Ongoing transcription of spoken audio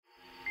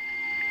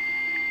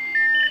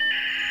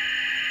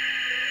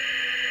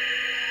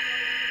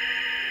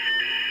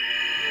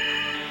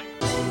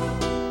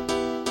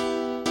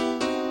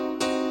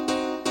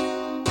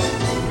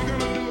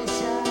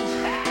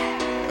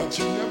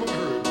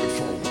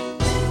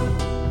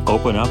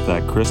open up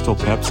that Crystal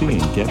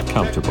Pepsi and get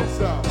comfortable.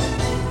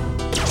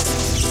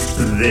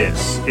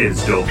 This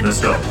is Dope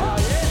Nostalgia.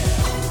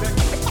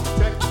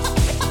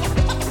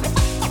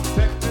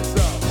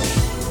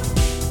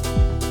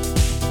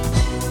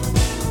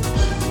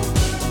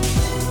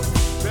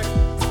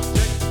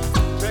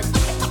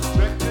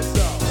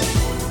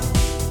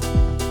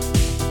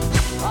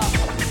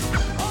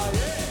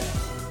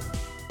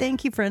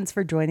 Thank you, friends,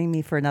 for joining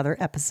me for another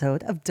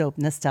episode of Dope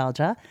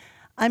Nostalgia.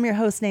 I'm your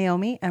host,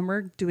 Naomi, and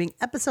we're doing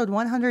episode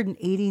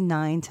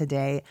 189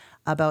 today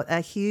about a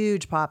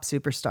huge pop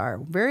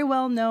superstar, very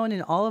well known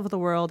in all over the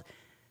world,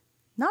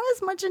 not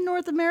as much in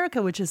North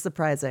America, which is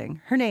surprising.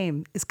 Her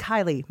name is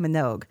Kylie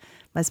Minogue.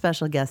 My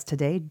special guest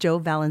today, Joe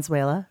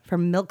Valenzuela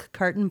from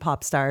Carton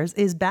Pop Stars,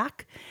 is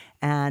back,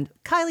 and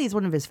Kylie is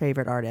one of his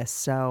favorite artists,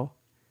 so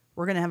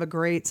we're going to have a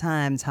great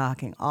time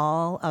talking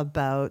all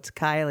about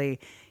Kylie.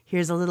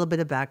 Here's a little bit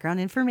of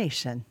background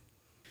information.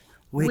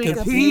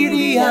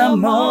 Wikipedia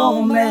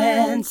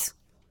moment.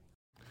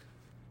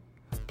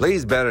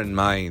 Please bear in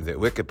mind that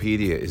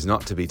Wikipedia is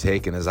not to be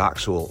taken as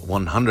actual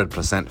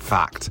 100%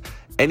 fact.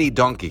 Any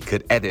donkey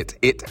could edit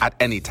it at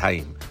any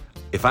time.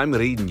 If I'm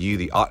reading you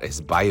the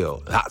artist's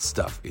bio, that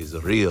stuff is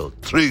real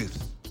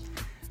truth.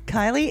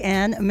 Kylie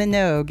Ann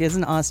Minogue is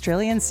an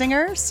Australian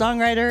singer,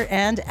 songwriter,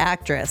 and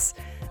actress.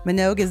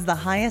 Minogue is the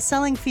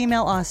highest-selling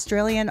female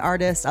Australian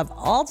artist of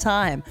all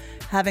time,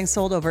 having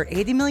sold over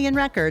 80 million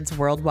records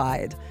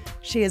worldwide.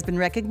 She has been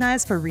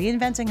recognized for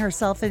reinventing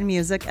herself in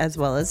music as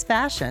well as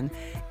fashion,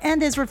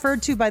 and is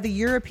referred to by the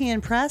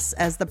European press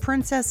as the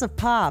Princess of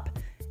Pop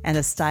and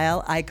a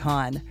style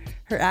icon.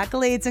 Her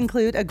accolades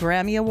include a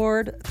Grammy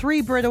Award, 3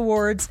 Brit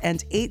Awards,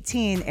 and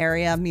 18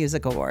 Area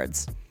Music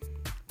Awards.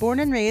 Born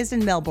and raised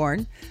in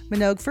Melbourne,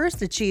 Minogue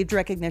first achieved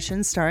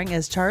recognition starring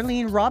as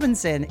Charlene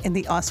Robinson in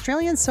the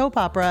Australian soap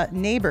opera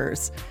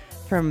Neighbours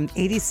from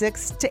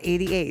 86 to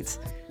 88.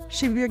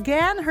 She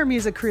began her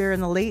music career in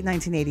the late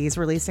 1980s,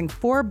 releasing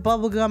 4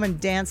 bubblegum and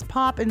dance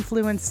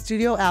pop-influenced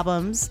studio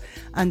albums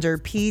under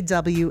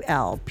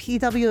PWL.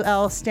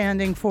 PWL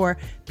standing for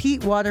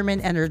Pete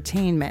Waterman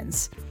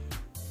Entertainments.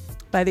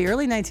 By the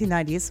early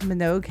 1990s,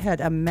 Minogue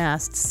had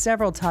amassed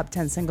several top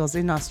 10 singles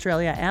in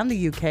Australia and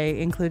the UK,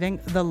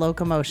 including The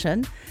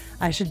Locomotion,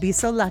 I Should Be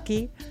So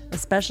Lucky,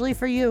 Especially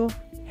For You,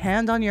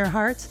 Hand on Your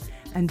Heart,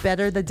 and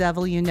Better the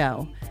Devil You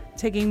Know.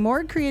 Taking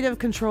more creative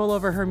control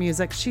over her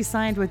music, she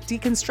signed with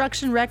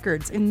Deconstruction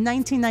Records in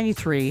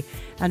 1993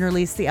 and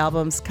released the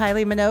albums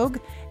Kylie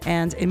Minogue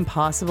and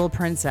Impossible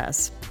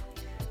Princess.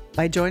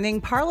 By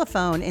joining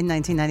Parlophone in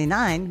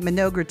 1999,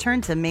 Minogue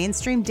returned to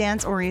mainstream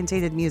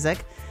dance-orientated music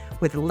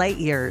with Light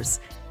Years,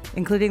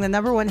 including the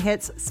number 1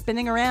 hits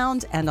Spinning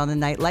Around and On a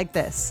Night Like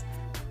This.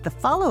 The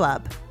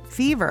follow-up,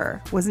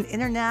 Fever, was an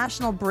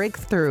international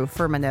breakthrough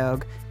for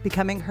Minogue,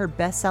 becoming her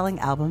best-selling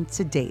album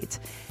to date.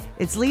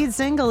 Its lead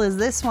single is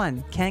this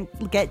one,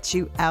 Can't Get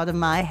You Out of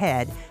My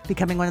Head,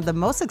 becoming one of the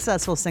most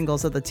successful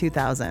singles of the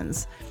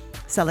 2000s,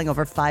 selling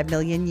over 5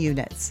 million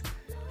units.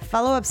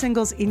 Follow-up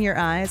singles In Your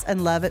Eyes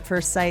and Love at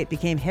First Sight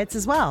became hits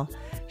as well.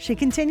 She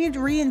continued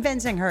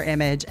reinventing her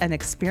image and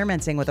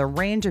experimenting with a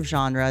range of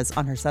genres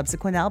on her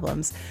subsequent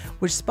albums,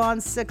 which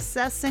spawned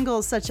success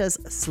singles such as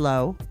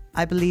Slow,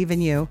 I Believe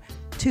in You,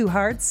 Two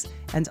Hearts,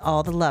 and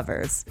All the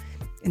Lovers.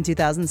 In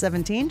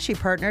 2017, she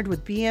partnered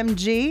with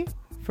BMG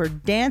for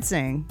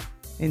Dancing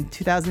in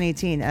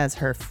 2018 as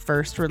her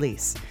first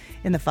release.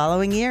 In the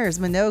following years,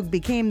 Minogue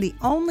became the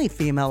only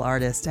female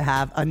artist to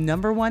have a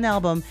number 1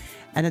 album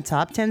and a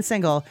top 10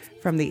 single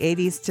from the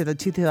 80s to the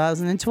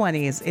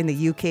 2020s in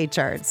the UK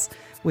charts,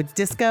 with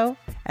Disco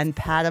and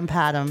Padam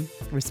Padam,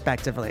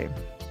 respectively.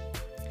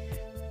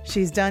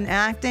 She's done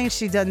acting,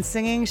 she's done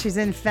singing, she's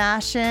in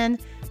fashion.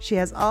 She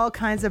has all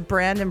kinds of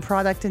brand and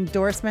product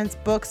endorsements,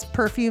 books,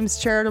 perfumes,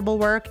 charitable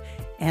work,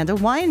 and a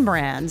wine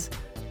brand.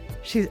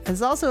 She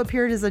has also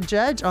appeared as a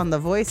judge on The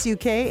Voice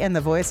UK and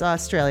The Voice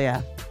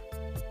Australia.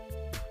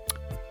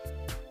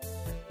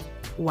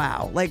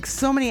 Wow, like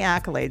so many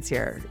accolades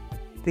here.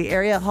 The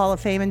Area Hall of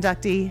Fame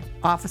inductee,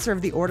 Officer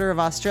of the Order of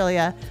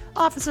Australia,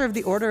 Officer of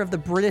the Order of the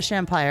British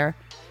Empire,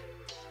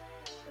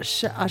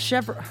 how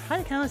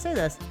can I say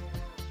this?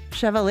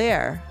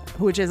 Chevalier,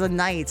 which is a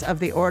Knight of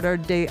the Order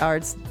des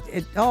Arts.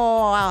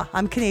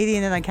 I'm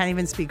Canadian and I can't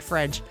even speak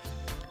French.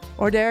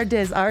 Order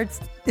des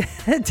Arts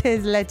des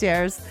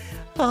Lettres.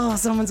 Oh,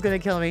 someone's going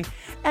to kill me.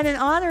 And an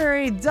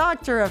honorary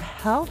Doctor of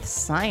Health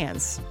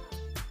Science.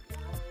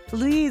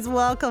 Please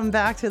welcome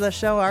back to the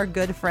show our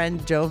good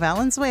friend Joe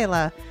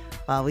Valenzuela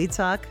while we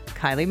talk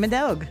Kylie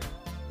Minogue.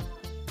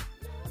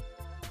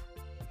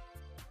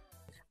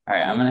 All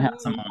right, I'm going to have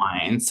some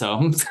wine,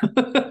 so.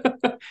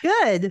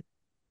 Good.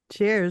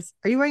 Cheers.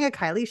 Are you wearing a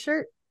Kylie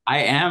shirt?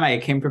 I am. I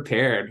came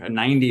prepared. A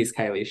 90s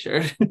Kylie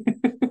shirt.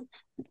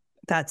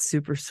 That's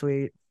super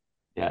sweet.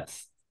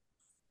 Yes.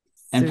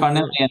 And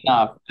funnily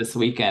enough, this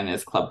weekend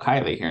is Club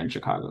Kylie here in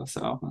Chicago.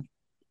 So,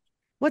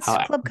 what's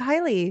Club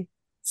Kylie?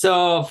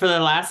 So for the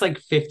last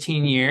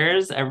 15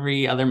 years,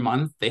 every other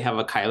month they have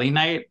a Kylie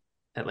night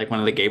at one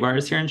of the gay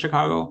bars here in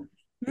Chicago.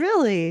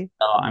 Really?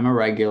 So I'm a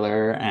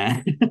regular,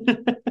 and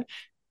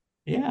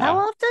How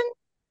Yeah. often?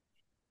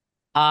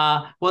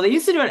 Well, they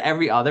used to do it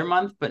every other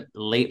month, but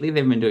lately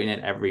they've been doing it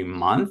every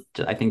month.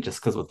 I think just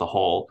because with the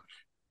whole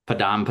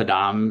Padam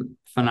Padam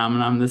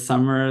phenomenon this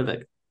summer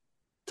that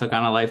took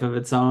on a life of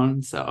its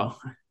own. So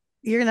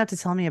You're gonna have to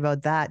tell me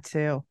about that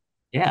too.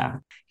 yeah.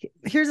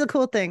 Here's a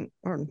cool thing,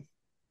 or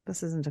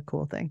this isn't a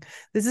cool thing.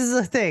 This is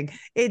a thing.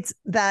 It's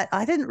that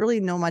I didn't really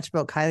know much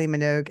about Kylie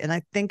Minogue, and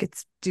I think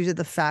it's due to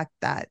the fact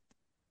that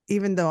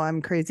even though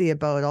I'm crazy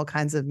about all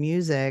kinds of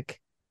music,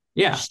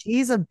 Yeah.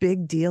 she's a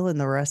big deal in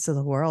the rest of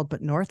the world,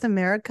 but North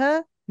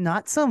America,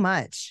 not so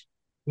much.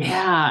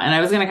 Yeah. And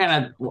I was gonna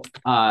kind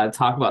of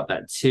talk about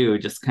that too,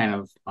 just kind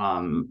of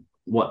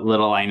what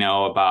little I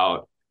know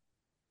about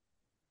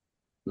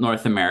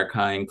North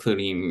America,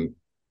 including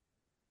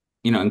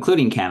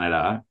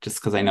Canada,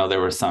 just because I know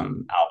there were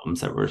some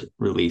albums that were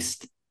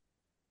released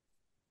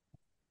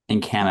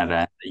in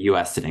Canada the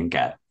US didn't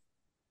get.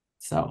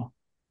 So,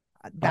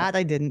 but That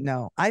I didn't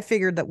know. I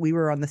figured that we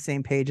were on the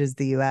same page as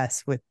the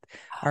US with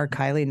our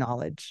Kylie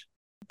knowledge.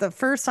 The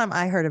first time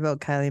I heard about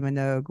Kylie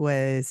Minogue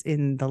was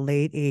in the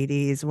late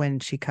 80s when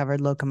she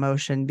covered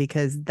Locomotion,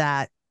 because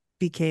that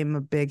became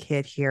a big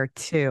hit here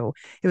too.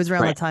 It was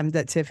around the right. time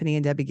that Tiffany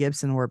and Debbie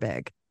Gibson were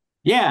big.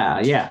 Yeah,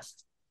 yeah.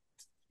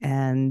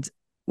 And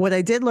what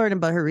I did learn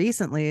about her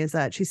recently is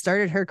that she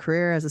started her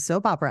career as a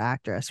soap opera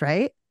actress,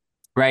 right?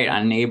 Right,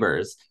 on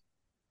Neighbors.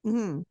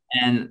 Mm-hmm.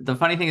 And the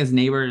funny thing is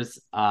Neighbors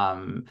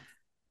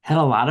had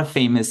a lot of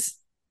famous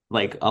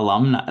like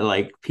alumni,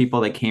 like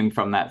people that came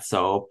from that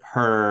soap.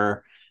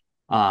 Her,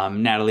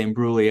 Natalie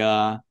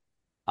Imbruglia,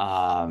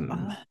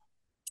 um,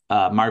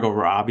 Margot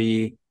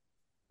Robbie.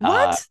 Uh,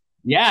 What?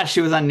 yeah,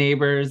 she was on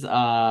Neighbors.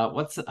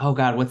 Oh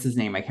God, what's his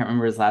name? I can't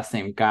remember his last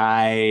name.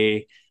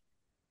 Guy.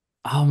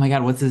 Oh my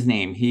God, what's his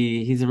name?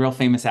 He's a real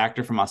famous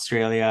actor from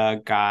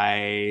Australia.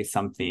 Guy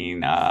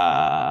something.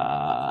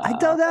 I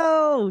don't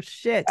know.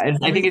 Shit. I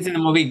think it's in the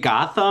movie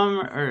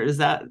Gotham, or is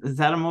that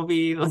a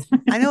movie?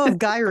 I know of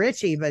Guy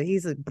Ritchie, but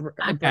he's a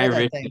Not Guy Brit, I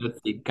Ritchie. think. Let's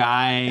see.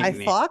 Guy.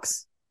 Guy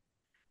Fawkes?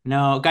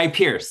 No, Guy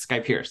Pearce. Guy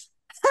Pearce.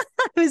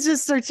 I was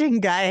just searching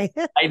Guy.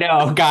 I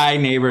know. Guy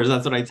Neighbors.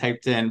 That's what I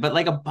typed in. But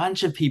like a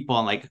bunch of people,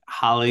 and like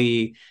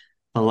Holly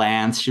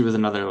Valance. She was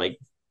another like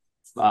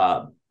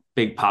uh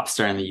big pop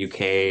star in the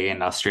UK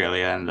and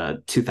Australia in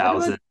the What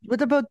about 2000s.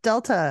 what about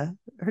Delta?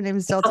 Her name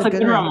is Delta Elsa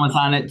Goodrem Goodrem. was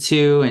on it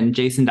too, and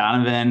Jason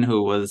Donovan,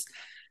 who was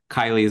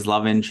Kylie's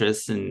love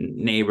interest in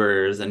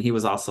Neighbors, and he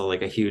was also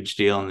like a huge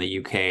deal in the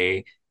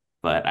UK.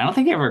 But I don't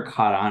think he ever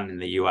caught on in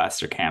the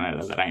US or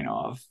Canada that I know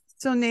of.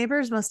 So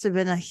Neighbors must have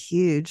been a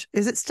huge.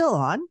 Is it still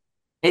on?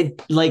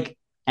 It like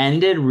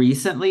ended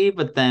recently,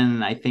 but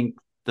then I think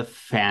the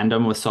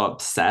fandom was so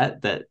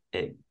upset that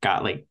it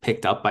got like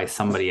picked up by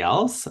somebody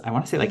else. I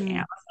want to say like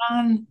Mm.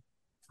 Amazon.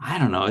 I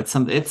don't know. It's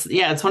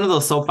one of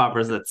those soap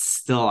operas that's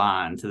still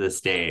on to this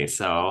day.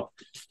 So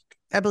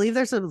I believe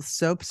there's a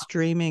soap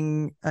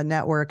streaming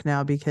network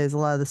now because a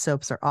lot of the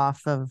soaps are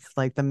off of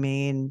like the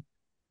main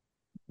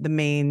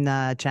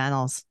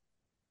channels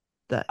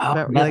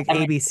oh, like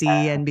ABC,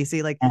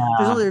 NBC. Like there's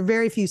yeah. only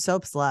very few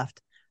soaps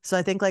left. So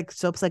I think like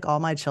soaps like All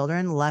My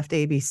Children left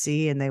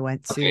ABC and they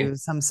went Okay. to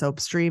some soap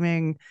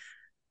streaming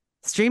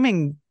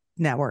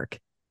network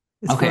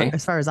Okay.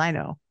 as far as I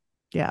know.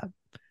 Yeah.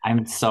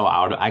 I'm so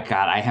out.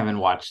 I haven't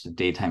watched a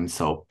daytime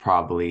soap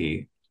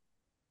probably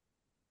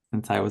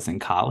since I was in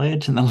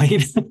college in the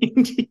late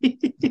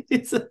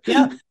 90s.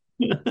 Yeah.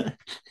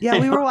 Yeah, I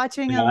we know. were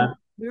watching Yeah. him.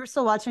 We were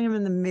still watching him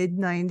in the mid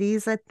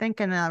 90s, I think,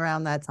 and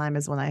around that time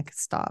is when I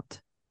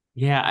stopped.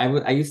 Yeah,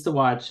 I used to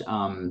watch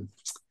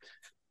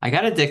I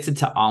got addicted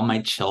to All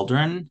My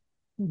Children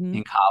Mm-hmm.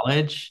 in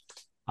college.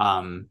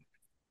 Um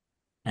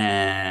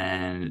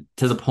and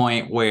to the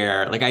point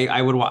where like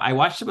I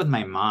watched it with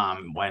my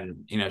mom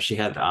when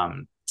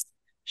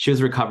she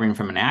was recovering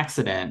from an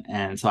accident,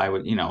 and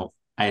so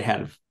I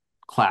had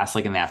class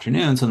like in the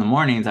afternoon, so in the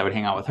mornings I would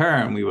hang out with her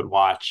and we would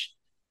watch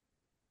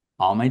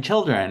All My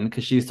Children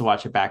because she used to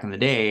watch it back in the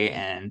day,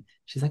 and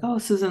she's like, oh,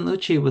 Susan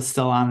Lucci was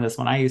still on this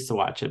when I used to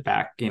watch it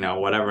back,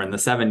 whatever, in the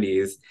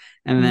 70s.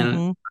 And then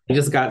Mm-hmm. I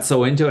just got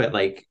so into it,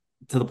 like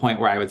to the point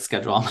where I would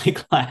schedule all my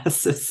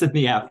classes in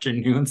the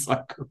afternoon so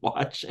I could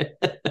watch it.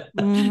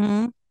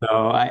 Mm-hmm.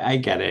 So I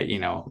get it,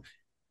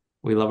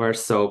 we love our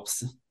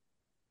soaps.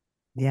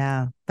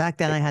 Yeah. Back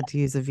then I had to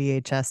use a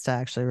VHS to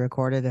actually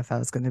record it if I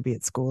was going to be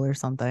at school or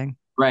something.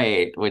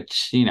 Right,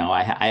 which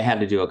I had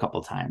to do a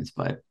couple times,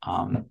 but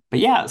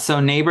yeah. So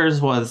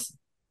Neighbors was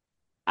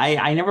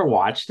I never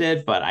watched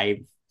it, but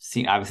I've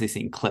obviously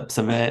seen clips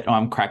of it. Oh,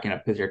 I'm cracking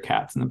up because your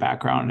cat's in the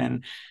background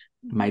and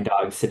my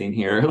dog's sitting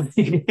here like,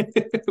 They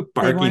want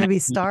barking to at be me.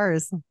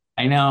 stars.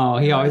 I know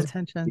They he want always.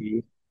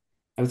 attention.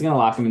 I was gonna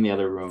lock him in the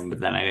other room, but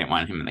then I didn't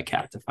want him and the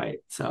cat to fight.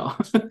 So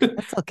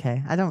That's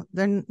okay.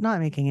 They're not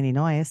making any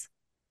noise.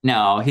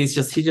 no, he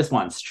just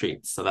wants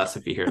treats. So that's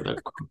if you hear the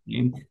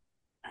cooking.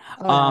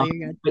 Oh no,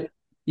 you're good. But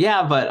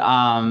yeah, but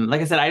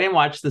like I said, I didn't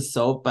watch the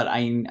soap, but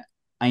I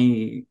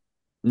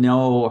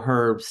know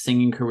her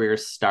singing career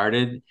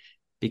started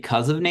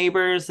because of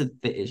Neighbors.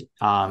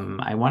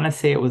 I want to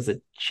say it was a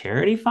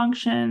charity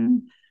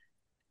function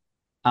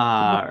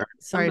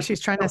Sorry, she's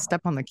trying to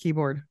step on the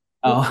keyboard.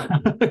 Oh,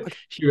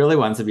 she really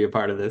wants to be a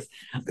part of this.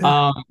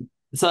 Um,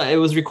 so it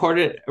was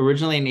recorded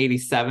originally in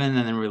 87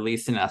 and then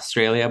released in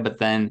Australia, but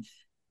then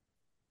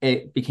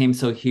it became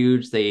so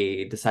huge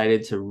they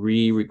decided to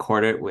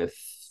re-record it with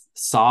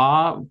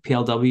Saw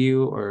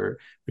PLW, or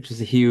which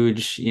is a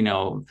huge,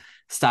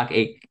 Stock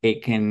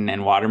Aitken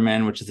and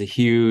Waterman, which is a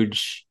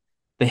huge,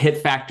 the Hit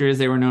Factors,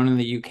 they were known in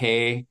the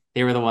UK.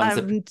 They were the ones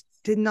that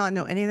did not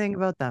know anything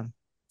about them.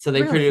 so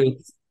they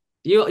produced,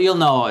 you'll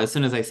know as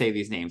soon as I say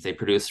these names. They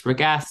produced Rick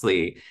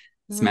Astley,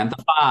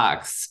 Samantha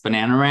Fox,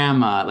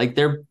 Bananarama. Like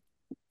their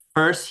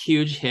first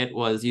huge hit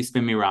was You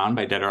Spin Me Round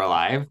by Dead or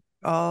Alive.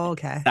 Oh,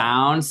 okay.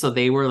 Sound. So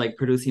they were like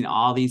producing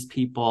all these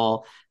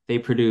people. They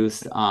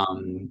produced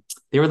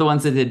they were the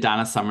ones that did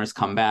Donna Summer's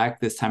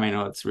Comeback, This Time I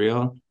Know It's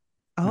Real.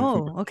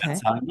 Oh, okay.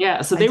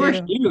 Yeah, so they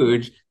were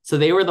huge. So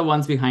they were the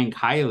ones behind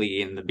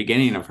Kylie in the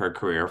beginning of her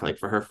career,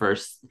 for her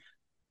first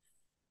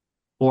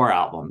 4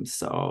 albums.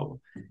 So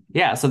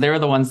yeah, so they were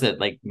the ones that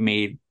like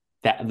made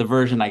that the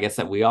version, I guess,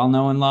 that we all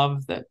know and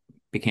love, that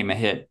became a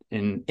hit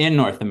in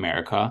North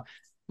America.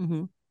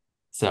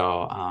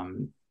 So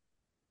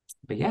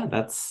but yeah,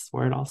 that's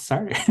where it all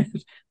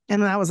started.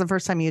 And that was the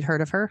first time you'd heard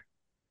of her?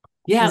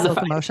 Yeah, the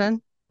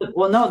Locomotion.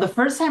 Well, no, the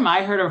first time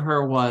I heard of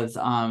her was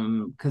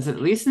because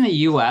at least in the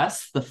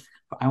US,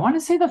 I want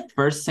to say the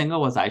first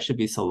single was I Should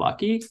Be So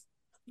Lucky.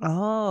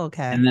 Oh,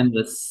 okay. And then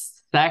the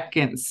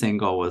second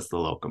single was The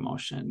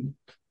Locomotion.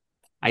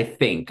 I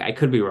think. I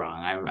could be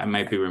wrong. I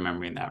might be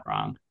remembering that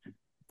wrong.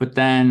 But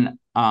then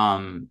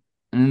and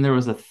then there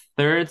was a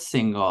third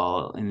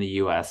single in the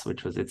US,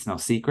 which was It's No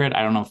Secret.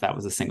 I don't know if that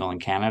was a single in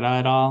Canada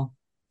at all.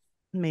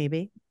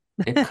 Maybe.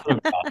 It could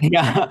have been.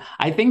 Yeah,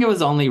 I think it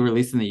was only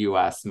released in the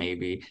US,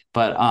 maybe.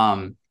 But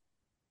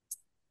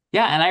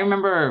yeah, and I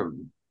remember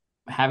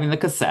having the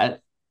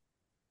cassette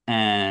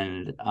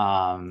and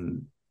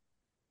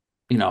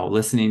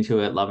listening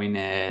to it, loving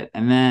it.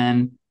 And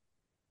then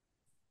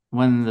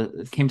when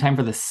it came time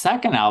for the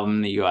second album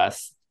in the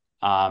US,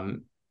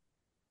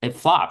 it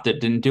flopped.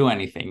 It didn't do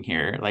anything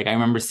here. Like I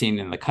remember seeing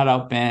it in the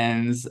cutout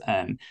bins,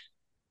 and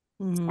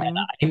I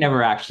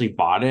never actually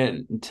bought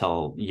it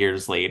until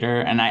years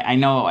later. And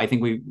I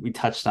think we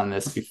touched on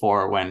this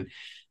before when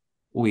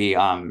we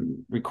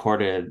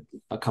recorded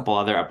a couple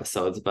other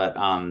episodes, but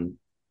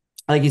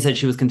like you said,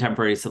 she was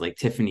contemporary, so like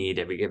Tiffany,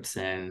 Debbie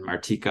Gibson,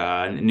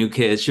 Martika, New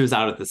Kids, she was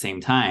out at the same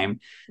time.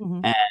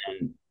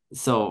 And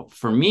so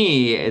for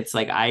me, it's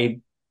like I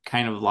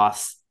kind of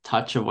lost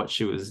touch of what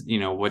she was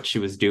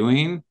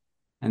doing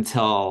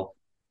until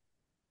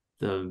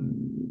the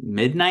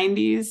mid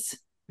 90s.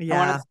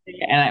 Yeah.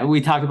 And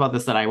we talked about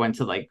this, that I went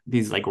to like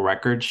these like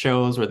record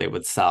shows where they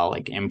would sell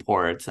like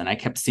imports, and I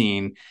kept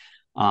seeing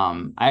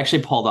I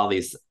actually pulled all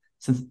these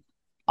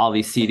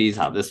CDs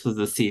out. This was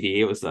the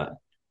CD. It was the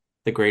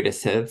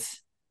greatest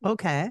hits.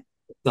 Okay.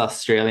 The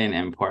Australian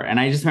import. And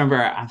I just remember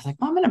I was like,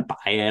 well, I'm gonna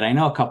buy it. I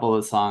know a couple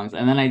of the songs,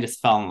 and then I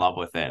just fell in love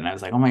with it, and I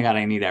was like, oh my god,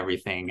 I need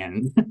everything.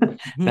 And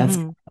that's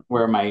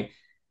where my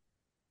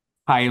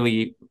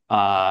Kylie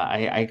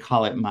I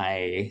call it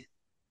my,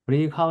 what do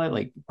you call it?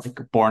 Like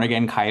born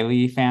again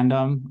Kylie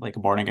fandom, like a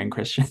born again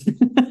Christian.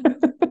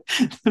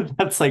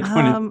 That's like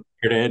when it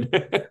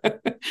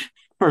started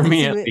for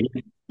me at least.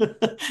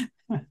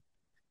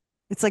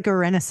 It's like a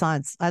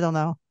renaissance. I don't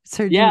know.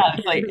 Yeah,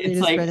 it's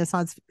like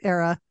Renaissance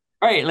era.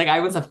 Right. Like I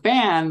was a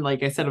fan,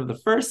 like I said, of the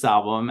first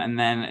album, and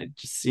then it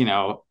just,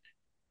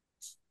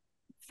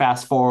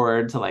 fast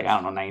forward to like, I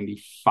don't know,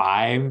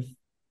 95.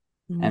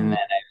 And then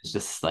I was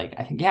just like,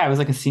 I think, I was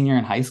like a senior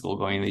in high school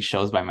going to these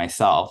shows by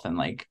myself and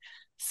like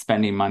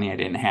spending money I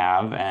didn't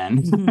have,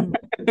 and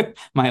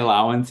my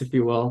allowance, if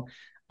you will.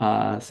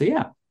 So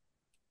yeah.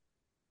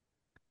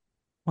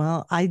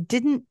 Well, I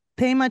didn't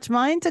pay much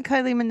mind to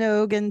Kylie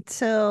Minogue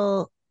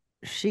until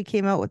she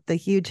came out with the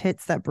huge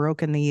hits that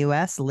broke in the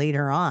US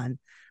later on,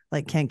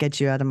 like Can't Get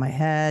You Out of My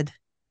Head.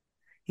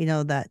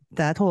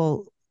 That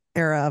whole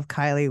era of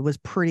Kylie was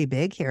pretty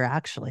big here,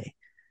 actually.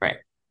 Right.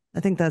 I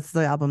think that's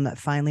the album that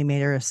finally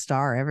made her a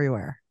star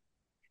everywhere.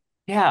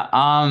 Yeah.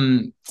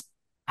 I'm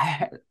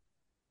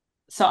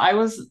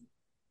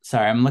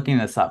looking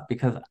this up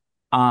because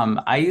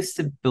I used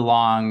to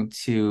belong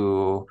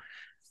to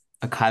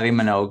a Kylie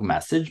Minogue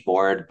message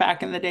board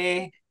back in the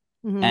day.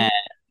 And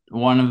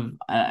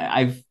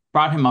I've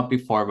brought him up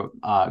before,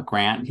 but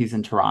Grant, he's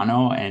in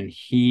Toronto, and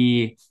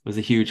he was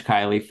a huge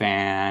Kylie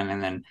fan.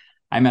 And then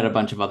I met a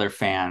bunch of other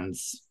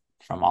fans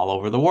from all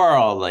over the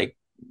world, like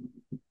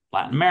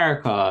Latin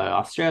America,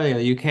 Australia,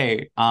 the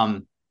UK.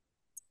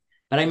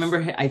 But I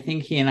remember, I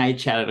think he and I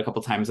chatted a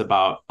couple times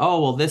about,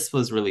 oh, well, this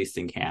was released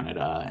in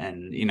Canada,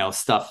 and,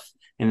 stuff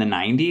in the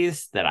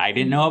 90s that I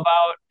didn't know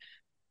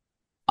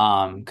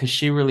about. Because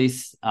she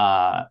released,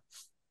 there's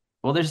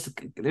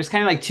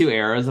kind of like 2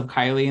 eras of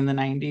Kylie in the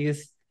 90s,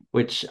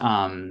 which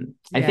I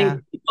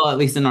think people, at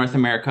least in North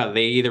America,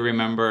 they either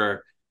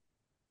remember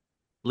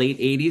late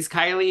 80s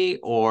Kylie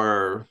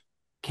or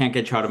Can't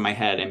Get You Out of My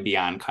Head and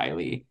Beyond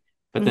Kylie.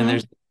 But then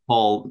there's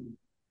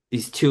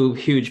these 2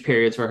 huge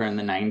periods for her in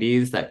the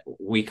 90s that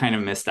we kind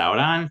of missed out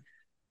on.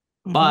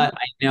 Hmm. But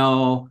I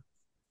know,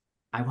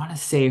 I want to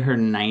say her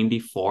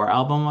 94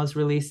 album was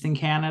released in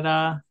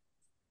Canada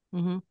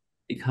Hmm.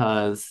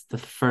 because the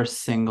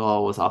first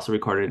single was also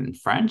recorded in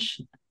French.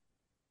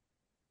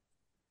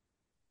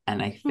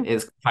 And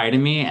it's Confide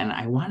in Me, and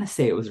I want to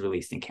say it was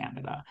released in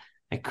Canada.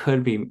 I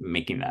could be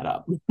making that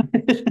up.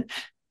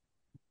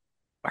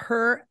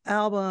 Her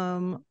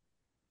album.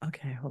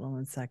 Okay, hold on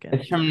one second.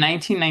 It's from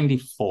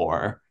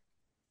 1994.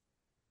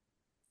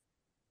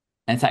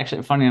 And it's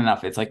actually funny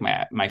enough, it's like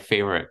my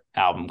favorite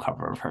album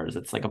cover of hers.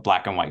 It's like a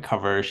black and white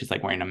cover. She's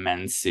like wearing a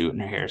men's suit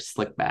and her hair is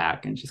slicked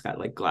back and she's got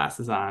like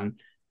glasses on.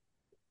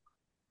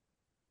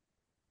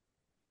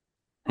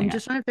 I'm Hang on.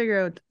 just trying to figure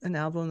out an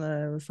album that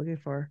I was looking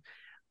for.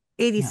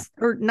 80 Yeah.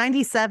 or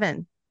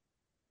 97.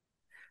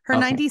 Her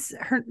Okay. 90s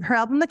her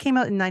album that came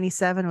out in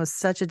 97 was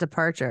such a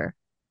departure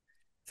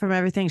from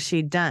everything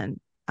she'd done.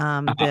 The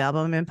Uh-huh.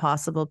 album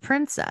Impossible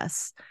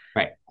Princess.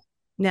 Right.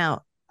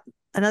 Now,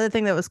 another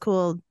thing that was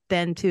cool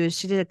then too is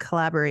she did a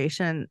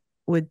collaboration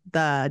with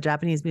the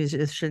Japanese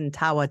musician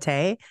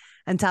Tawate,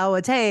 and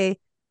Tawate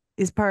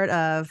is part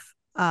of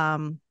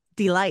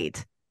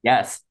Delight,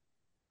 Yes.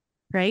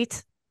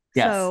 right?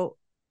 Yes. So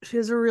she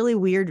has a really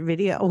weird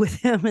video with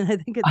him, and I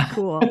think it's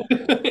cool.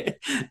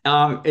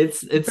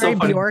 It's so Very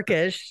funny.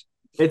 Bjorkish.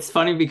 It's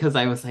funny because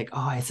I was like, oh,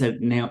 I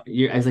said, no,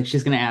 I was like,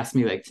 she's gonna ask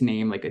me like to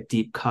name like a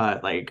deep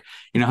cut, like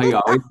how you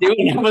always do.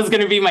 And it was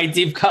gonna be my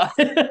deep cut.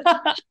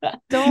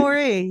 Don't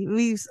worry,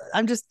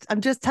 I'm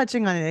just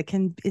touching on it.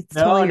 It's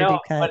No, totally your no,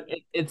 deep cut. but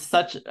it's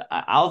such.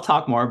 I'll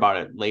talk more about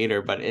it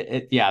later.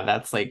 But yeah,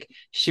 that's like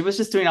she was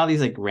just doing all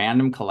these like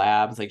random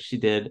collabs. Like she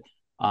did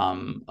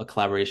a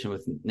collaboration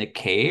with Nick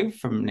Cave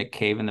from Nick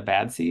Cave and the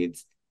Bad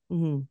Seeds,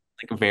 Mhm.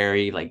 like a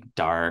very like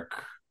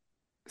dark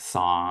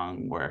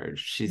song where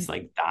she's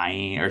like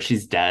dying or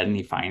she's dead and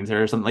he finds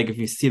her or something. Like if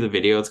you see the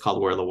video, it's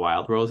called Where the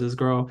Wild Roses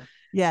Grow.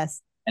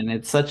 Yes. And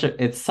it's such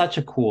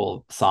a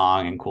cool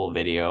song and cool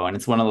video. And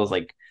it's one of those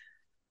like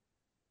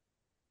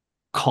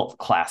cult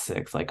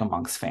classics like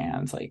amongst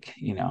fans, like.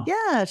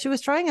 Yeah, she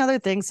was trying other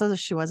things so that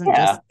she wasn't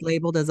Yeah, just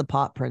labeled as a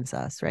pop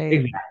princess,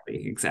 right?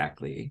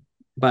 exactly.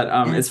 But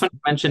And it's funny you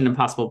mentioned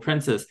Impossible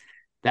Princess.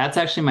 That's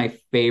actually my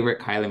favorite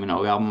Kylie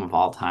Minogue album of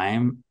all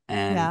time.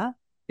 And yeah.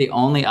 the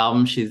only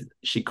album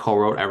she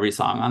co-wrote every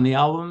song on the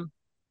album.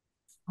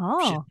 She's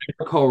Oh,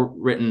 never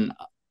co-written.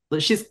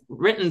 She's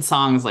written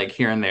songs like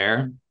here and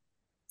there.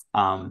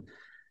 Um,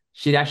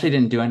 she actually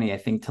didn't do any, I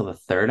think, till the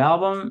third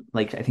album.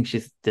 Like I think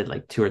she did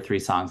like two or three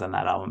songs on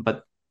that album.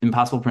 But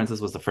Impossible Princess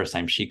was the first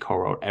time she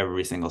co-wrote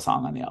every single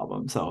song on the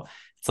album. So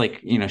it's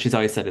like, she's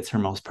always said it's her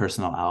most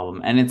personal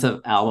album. And it's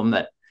an album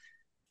that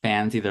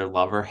fans either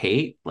love or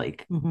hate,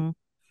 like hmm.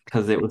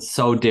 because it was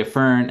so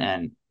different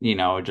and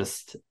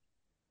just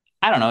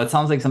I don't know, it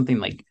sounds like something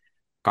like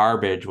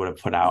Garbage would have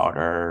put out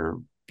or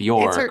It's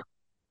Bjork.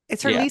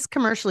 her Yeah. least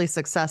commercially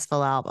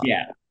successful album.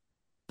 Yeah.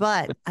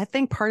 But I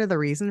think part of the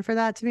reason for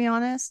that, to be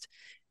honest,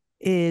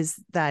 is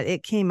that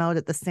it came out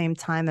at the same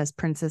time as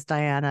Princess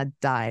Diana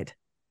died.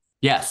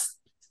 Yes.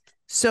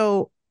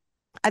 So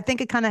I think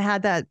it kind of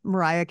had that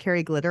Mariah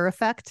Carey glitter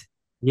effect,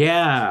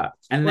 Yeah.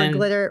 And where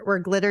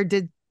then glitter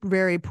did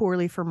very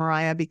poorly for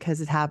Mariah because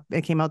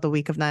it came out the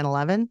week of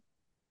 9/11.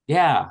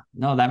 yeah,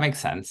 no, that makes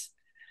sense.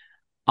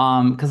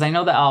 Because I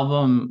know the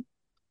album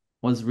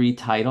was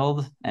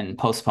retitled and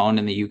postponed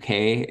in the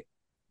UK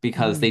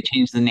because Mm. they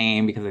changed the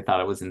name because they thought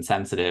it was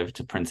insensitive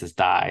to Princess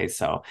Di.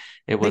 So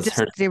it was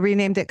her, They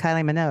renamed it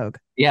Kylie Minogue.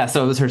 yeah,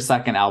 so it was her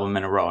second album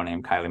in a row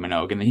named Kylie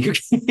Minogue in the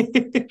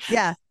UK.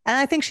 Yeah, and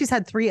I think she's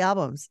had 3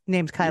 albums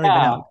named Kylie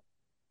Yeah.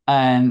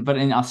 Minogue. But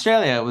in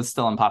Australia it was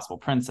still Impossible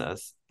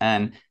Princess.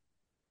 And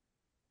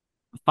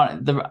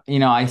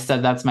I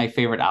said that's my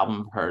favorite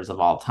album of hers of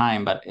all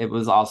time, but it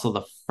was also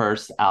the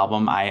first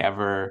album I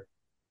ever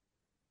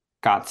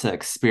got to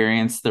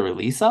experience the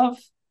release of,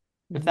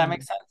 if that Mhm.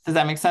 makes sense. Does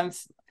that make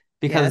sense?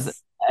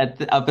 Because Yes.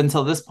 up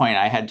until this point,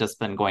 I had just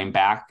been going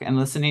back and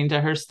listening to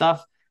her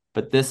stuff.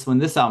 But when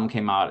this album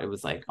came out, it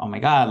was like, oh my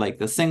God, like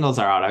the singles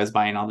are out. I was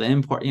buying all the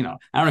import, I don't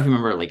know if you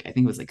remember, like, I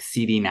think it was like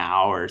CD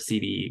Now or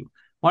CD,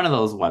 one of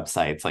those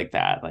websites like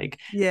that. Like,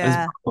 I was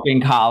Yeah.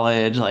 in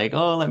college, like,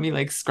 oh, let me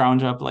like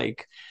scrounge up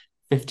like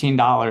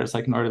 $15 so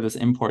I can order this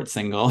import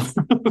single.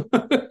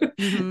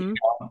 Hmm.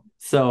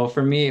 So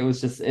for me,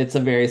 it's a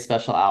very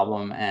special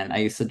album. And I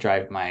used to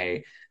drive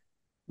my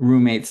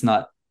roommates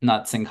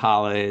nuts in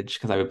college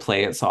because I would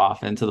play it so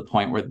often to the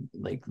point where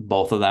like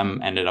both of them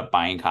ended up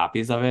buying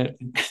copies of it.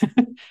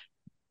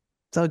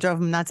 So it drove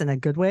them nuts in a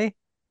good way.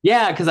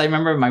 Yeah, because I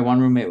remember my one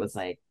roommate was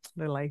like,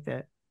 They liked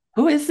it.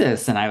 who is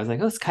this? And I was like,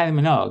 oh, it's Kylie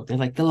Minogue. They're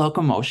like, the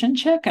locomotion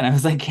chick? And I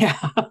was like, yeah.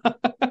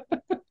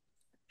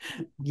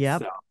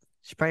 Yep. So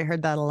She probably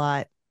heard that a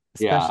lot,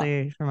 yeah,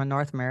 especially from a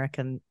North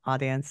American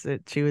audience.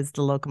 She was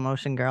the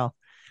locomotion girl.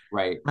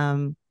 right.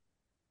 Um,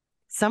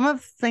 some of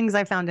the things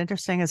I found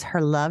interesting is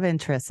her love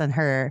interests and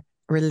her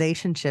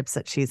relationships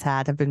that she's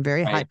had have been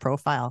very high Right.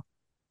 profile.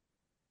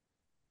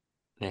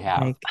 They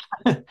have. Like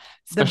the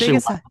Especially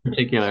biggest one in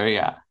particular.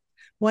 Yeah.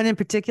 one in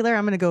particular,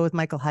 I'm going to go with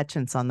Michael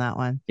Hutchence on that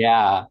one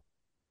Yeah.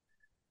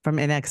 from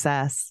In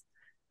Excess.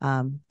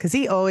 Because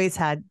he always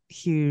had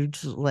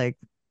huge like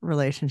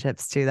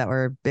relationships too that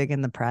were big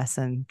in the press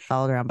and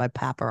followed around by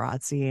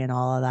paparazzi and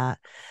all of that.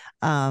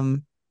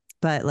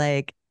 But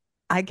like,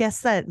 I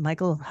guess that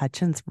Michael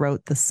Hutchence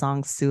wrote the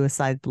song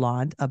Suicide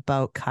Blonde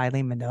about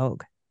Kylie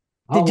Minogue.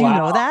 Oh Did you wow.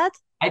 know that?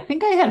 I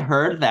think I had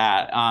heard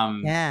that.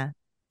 Yeah.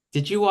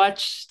 Did you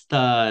watch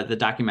the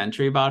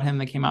documentary about him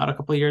that came out a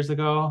couple of years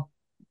ago?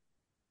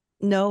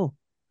 No,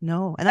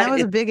 no. And I But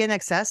was a it, big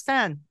NXS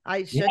fan.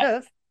 I should yeah,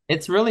 have.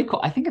 it's really cool.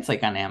 I think it's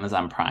like on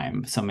Amazon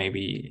Prime, so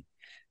maybe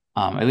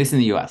at least in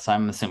the US. So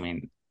I'm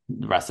assuming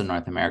the rest of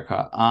North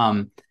America.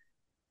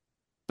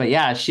 But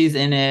yeah, she's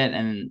in it,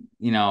 and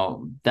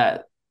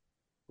that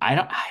I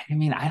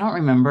don't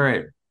remember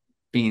it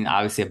being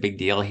obviously a big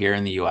deal here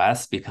in the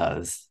US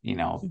because,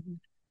 Mhm.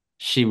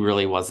 she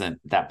really wasn't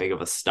that big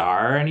of a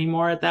star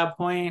anymore at that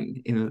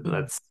point. Mhm.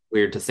 That's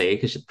weird to say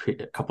because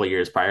a couple of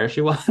years prior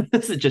she was.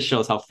 It just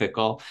shows how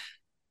fickle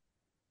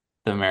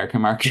the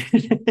American market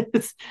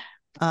is.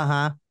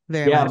 Uh-huh.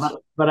 Very Yeah, much.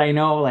 but I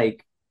know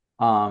like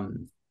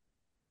um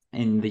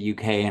in the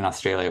UK and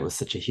Australia it was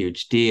such a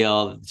huge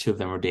deal. The two of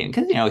them were dating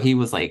because he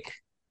was like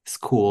this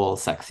cool,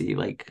 sexy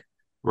like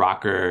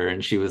rocker,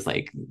 and she was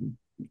like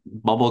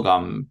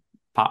bubblegum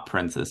pop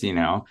princess.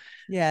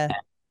 Yeah.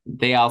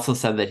 They also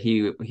said that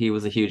he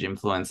was a huge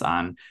influence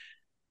on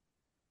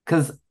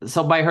because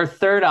so by her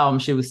third album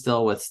she was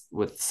still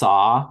with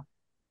Saw,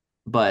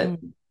 but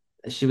Mm.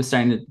 she was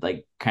starting to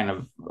like kind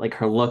of like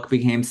her look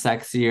became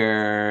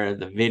sexier.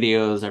 The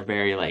videos are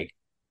very like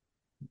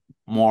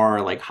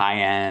more like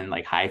high end,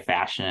 like high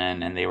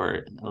fashion, and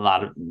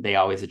they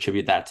always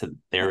attribute that to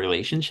their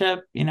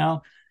relationship.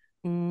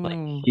 Like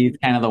Mm. he's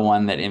kind of the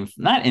one that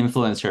not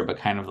influenced her, but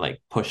kind of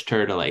like pushed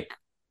her to like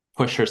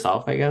push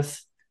herself, I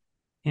guess,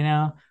 you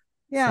know.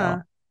 So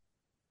Yeah.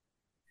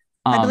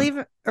 I um believe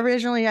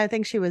originally I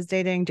think she was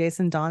dating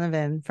Jason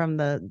Donovan from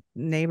the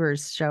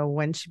Neighbors show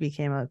when she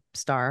became a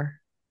star,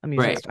 a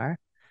music right. star.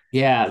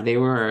 Yeah, they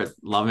were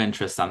love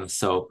interests on the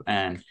soap,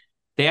 and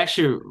they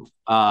actually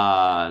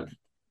what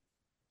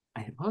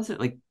was it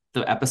like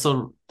the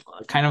episode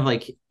kind of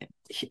like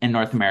in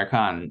North America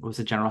on was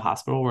it General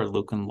Hospital where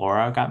Luke and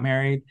Laura got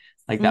married?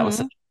 Like that was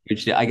such Mm-hmm. a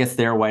huge deal. I guess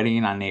their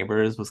wedding on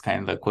Neighbors was kind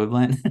of the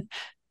equivalent.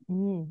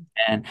 Mm.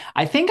 And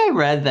I think I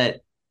read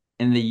that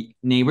in the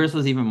Neighbors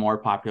was even more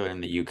popular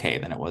in the UK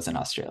than it was in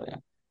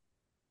Australia,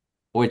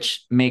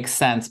 which makes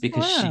sense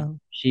because she Wow.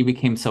 she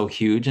became so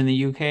huge in the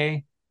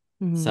UK.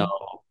 So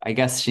Mm-hmm. I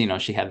guess she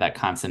had that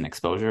constant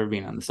exposure of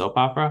being on the soap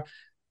opera.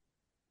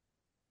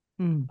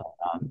 Mm.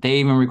 They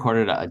even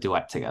recorded a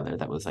duet together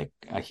that was like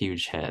a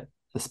huge hit,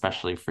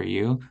 especially for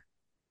you.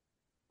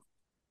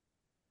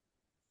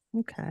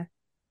 Okay.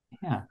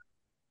 Yeah.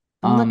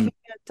 I'm Um, looking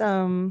at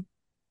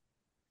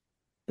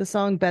the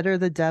song Better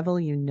the Devil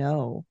You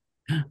Know.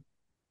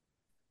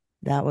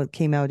 That one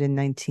came out in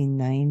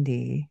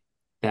 1990.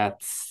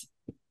 that's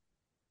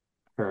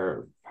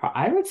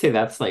I would say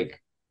that's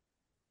like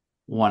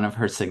one of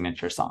her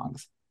signature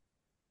songs.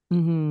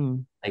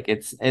 Mm-hmm. Like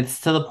it's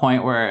to the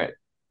point where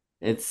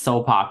it's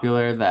so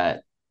popular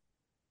that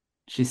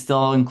she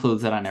still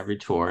includes it on every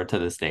tour to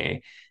this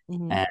day.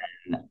 Mm-hmm. And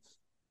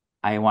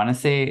I want to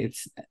say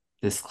it's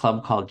this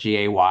club called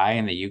GAY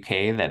in the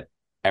UK that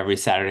every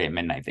Saturday at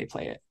midnight they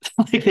play it.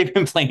 Like they've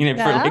been playing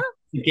it for Yeah? like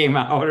it came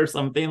out or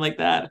something like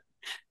that.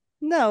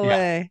 No Yeah.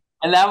 way.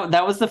 And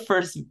that was the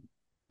first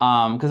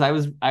because I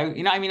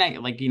mean I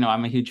like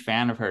I'm a huge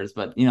fan of hers,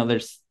 but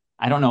there's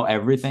I don't know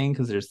everything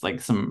because there's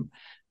like some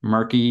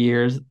murky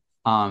years.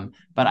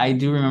 But I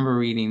do remember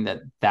reading that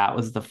that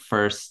was the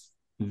first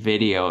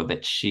video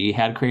that she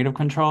had creative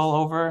control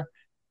over.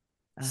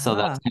 So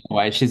that's Ah. kind of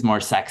why she's more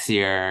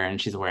sexier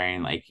and she's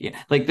wearing like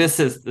like this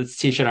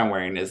t-shirt I'm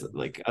wearing is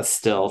like a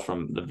still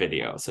from the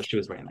video. So she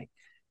was wearing like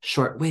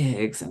short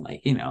wigs and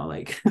like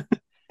like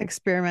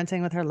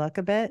Experimenting with her look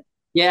a bit.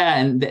 yeah,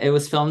 and it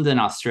was filmed in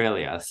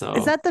Australia. Is So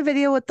that the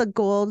video with the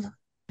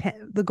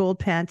the gold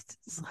pants,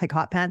 like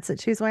hot pants that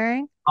she's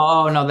wearing?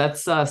 oh no,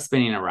 that's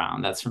spinning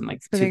around. That's from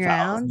like Spinning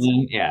around?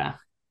 2000. Yeah.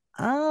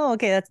 Oh,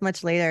 okay. That's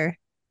much later. I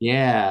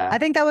Yeah.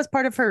 think that was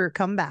part of her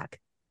comeback,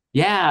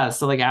 Yeah.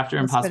 So like after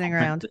the spinning Impossible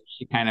around. Princess,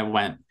 she kind of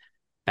went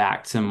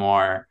back to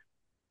more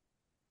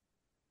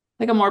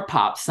like a more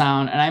pop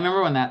sound. And I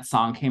remember when that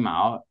song came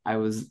out, I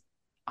was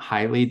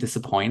highly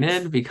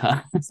disappointed because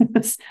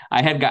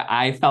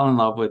I fell in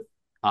love with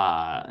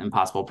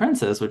Impossible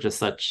Princess, which is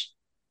such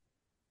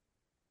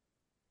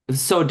it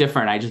was so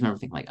different. I just remember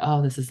thinking like,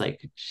 oh, this is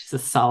like she's a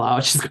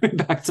sellout. She's going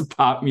back to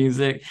pop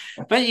music.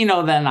 But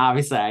then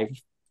obviously I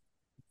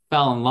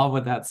fell in love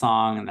with that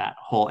song and that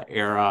whole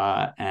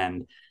era.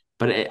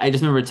 But I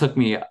just remember it took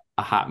me a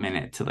hot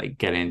minute to like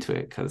get into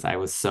it because I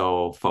was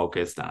so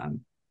focused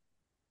on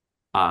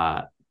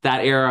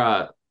that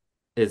era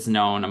is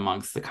known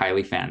amongst the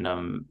Kylie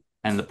fandom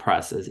and the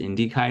press as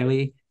indie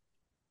Kylie.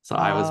 So Oh.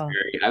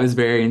 I was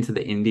very into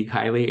the indie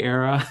Kylie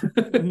era.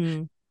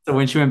 Hmm. So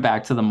when she went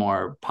back to the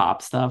more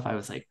pop stuff, I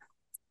was like,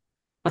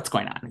 what's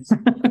going on?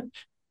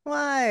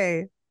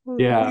 Why?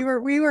 Yeah,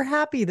 We were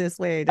happy this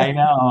way. I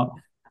know.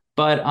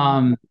 But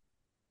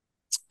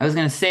I was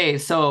gonna say,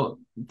 so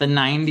the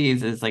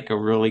 90s is like a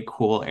really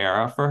cool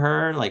era for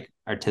her, like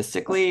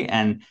artistically,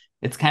 and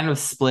it's kind of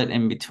split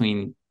in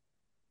between.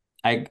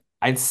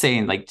 I'd say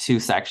in like two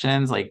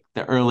sections. Like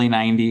the early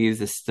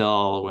 90s is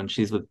still when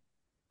she's with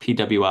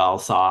PWL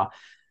Saw,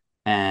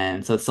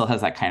 and so it still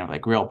has that kind of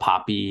like real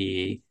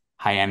poppy,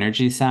 high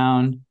energy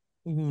sound.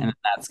 Hmm. And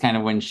that's kind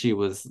of when she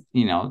was,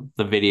 the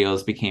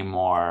videos became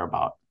more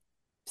about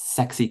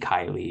sexy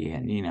Kylie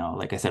and,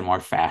 like I said, more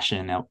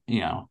fashion,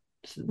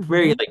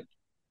 very Hmm. like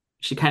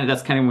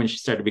that's kind of when she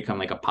started to become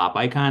like a pop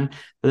icon.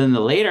 But then the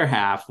later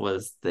half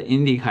was the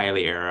indie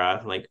Kylie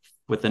era, like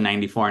with the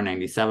 94 and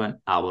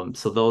 97 albums.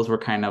 So those were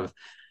kind of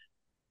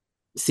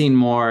seen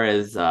more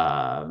as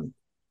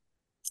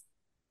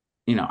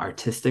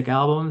artistic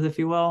albums, if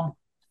you will,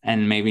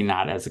 and maybe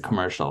not as a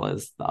commercial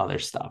as the other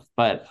stuff.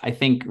 But I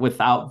think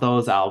without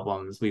those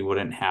albums, we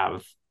wouldn't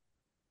have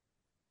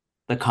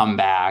the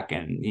comeback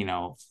and,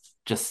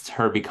 just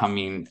her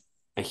becoming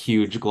a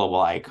huge global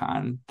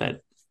icon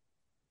that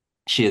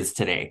she is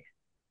today.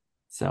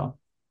 So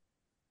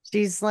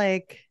She's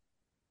like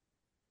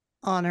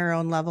on her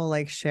own level,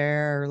 like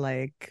Cher, or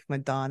like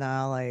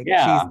Madonna. Like she's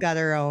yeah, got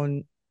her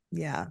own,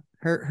 yeah.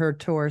 Her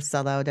tours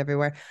sell out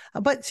everywhere,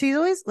 but she's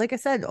always, like I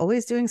said,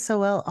 always doing so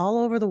well all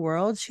over the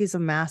world. She's a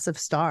massive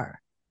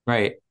star,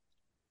 right.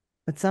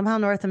 but somehow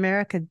North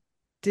America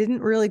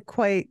didn't really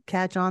quite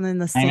catch on in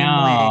the I same way.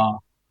 know.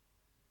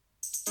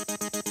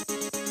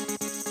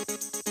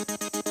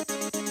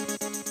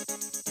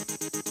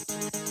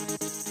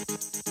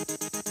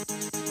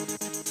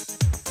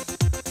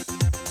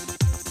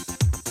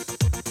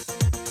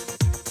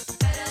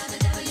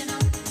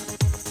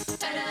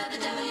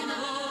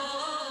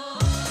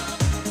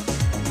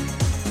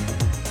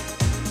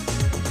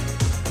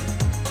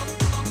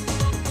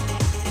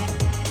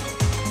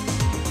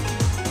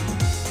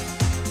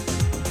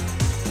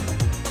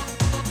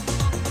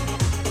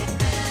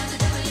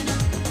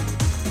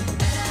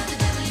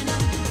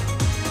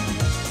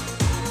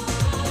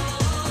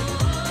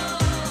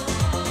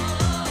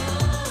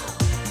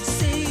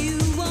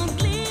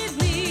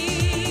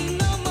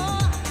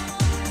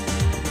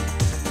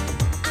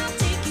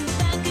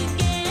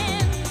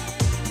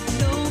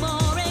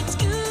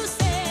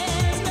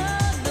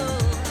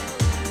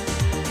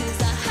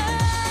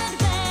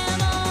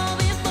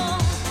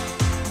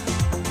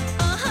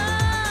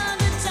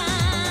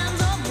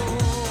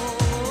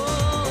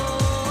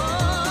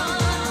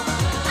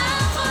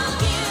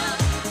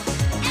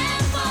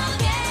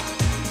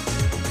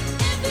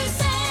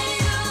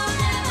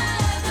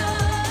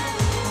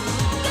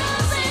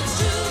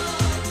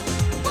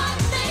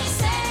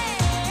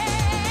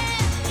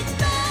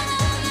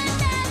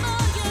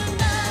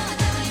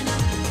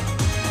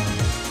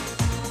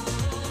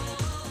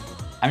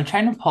 I'm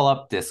trying to pull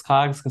up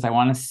Discogs because I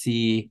want to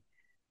see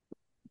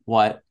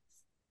what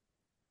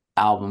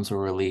albums were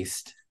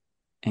released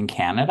in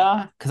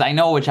Canada. Because I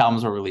know which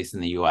albums were released in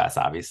the US,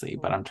 obviously,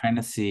 but I'm trying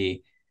to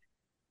see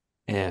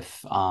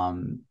if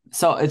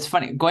so it's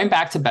funny going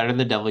back to Better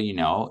the Devil You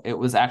Know, it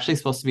was actually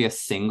supposed to be a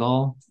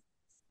single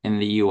in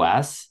the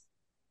US.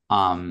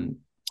 Um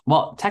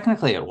well,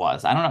 technically it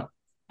was. I don't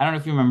know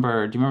if you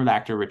remember, do you remember the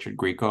actor Richard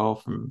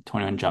Grieco from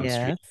 21 Jump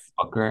Street, Yes.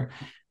 Booker?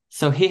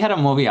 So he had a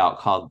movie out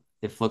called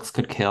If Looks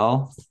Could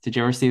Kill. Did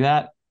you ever see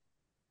that?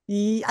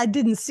 I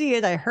didn't see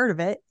it. I heard of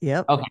it.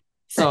 Yep. Okay.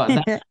 So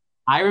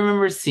I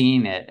remember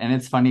seeing it, and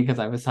it's funny because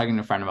I was talking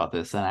to a friend about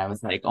this, and I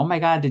was like, "Oh my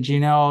God, did you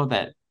know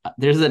that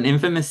there's an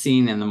infamous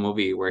scene in the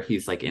movie where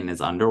he's like in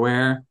his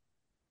underwear,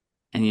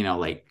 and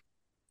like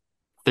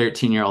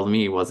 13-year-old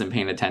me wasn't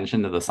paying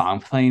attention to the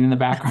song playing in the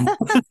background,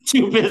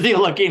 too busy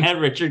looking at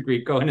Richard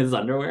Grieco in his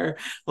underwear.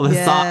 Well, the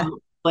Yeah. song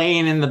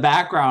playing in the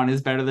background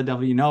is "Better the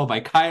Devil You Know"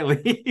 by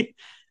Kylie."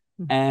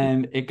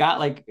 And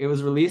it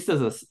was released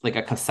as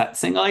a cassette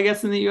single, I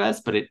guess, in the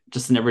US, but it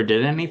just never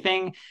did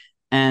anything.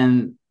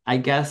 And I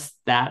guess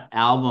that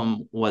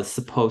album was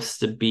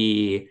supposed to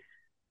be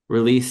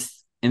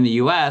released in the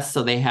US,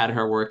 so they had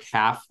her work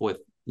half with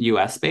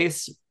US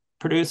based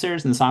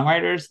producers and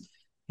songwriters,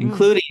 Mm.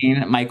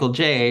 including Michael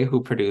J,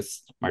 who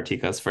produced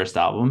Martika's first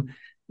album.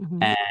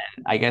 Mhm.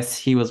 And I guess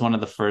he was one of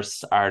the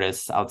first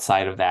artists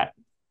outside of that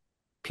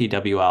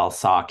PWL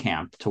Saw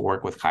camp to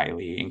work with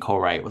Kylie and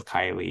co-write with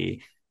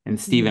Kylie. And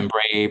Stephen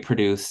Bray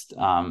produced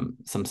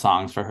some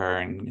songs for her.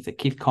 And is it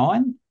Keith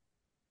Cohen?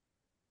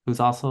 Who's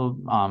also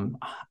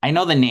I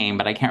know the name,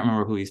 but I can't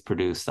remember who he's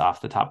produced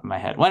off the top of my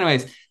head. Well,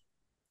 anyways,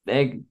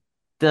 they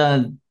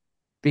the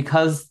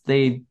because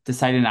they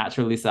decided not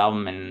to release the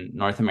album in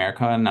North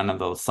America, none of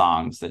those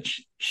songs that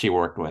she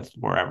worked with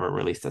were ever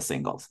released as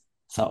singles.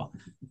 So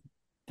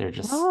they're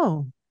just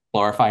Oh,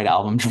 glorified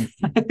album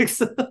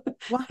tracks.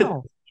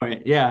 wow.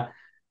 Yeah.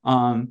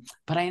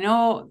 But I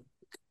know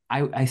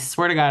I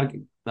swear to God,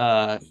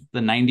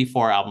 the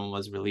 94 album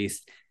was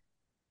released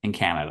in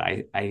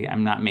Canada.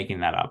 I'm not making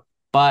that up.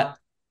 But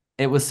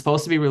it was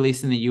supposed to be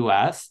released in the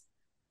US,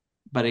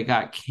 but it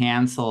got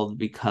canceled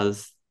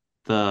because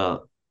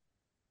the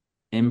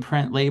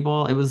imprint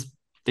label,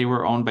 they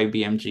were owned by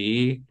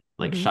BMG,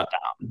 like Mhm. shut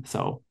down.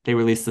 So they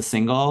released the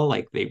single,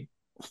 like they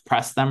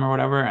press them or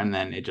whatever, and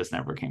then it just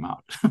never came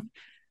out.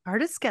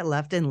 Artists get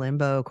left in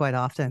limbo quite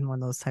often when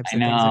those types I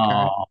of things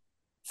occur.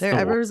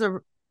 know.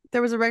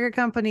 There was a record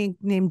company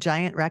named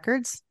Giant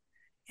Records.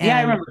 Yeah,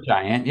 I And remember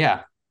Giant.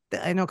 Yeah.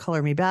 I know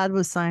Color Me Bad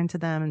was signed to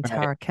them, and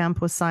Right. Tara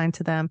Kemp was signed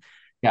to them.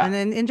 Yeah. And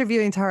then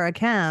interviewing Tara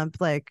Kemp,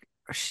 like,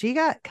 she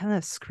got kind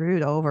of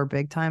screwed over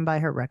big time by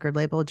her record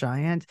label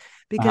Giant,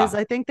 because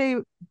I think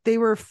they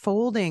were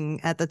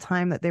folding at the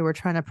time that they were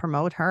trying to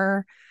promote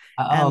her.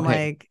 And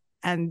okay.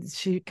 and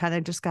she kind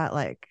of just got,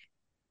 like,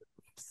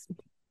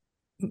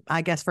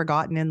 I guess,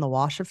 forgotten in the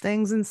wash of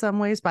things in some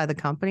ways by the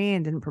company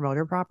and didn't promote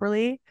her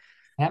properly.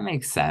 That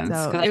makes sense.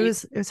 So it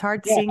was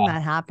hard seeing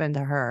that happen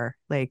to her.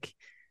 Like,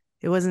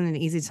 it wasn't an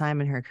easy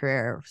time in her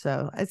career.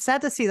 So it's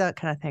sad to see that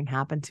kind of thing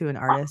happen to an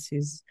artist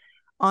who's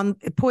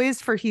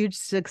poised for huge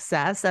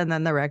success, and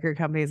then the record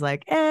company's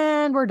like,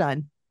 and we're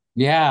done.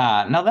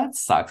 Yeah, no, that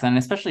sucks. And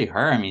especially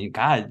her. I mean,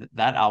 God,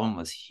 that album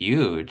was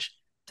huge.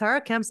 Tara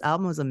Kemp's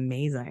album was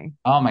amazing.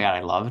 Oh my God,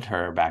 I loved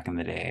her back in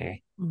the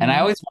day. Mm-hmm. And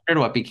I always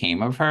wondered what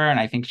became of her. And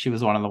I think she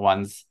was one of the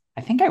ones,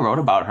 I think I wrote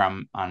about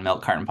her on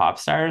Milk Carton Pop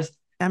Stars.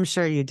 I'm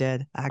sure you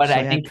did. Actually,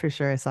 I'm pretty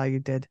sure I saw you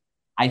did.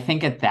 I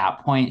think at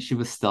that point she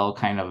was still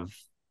kind of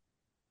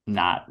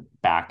not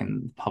back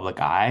in the public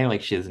eye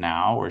like she is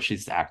now, where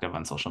she's active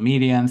on social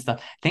media and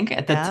stuff. I think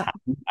at the time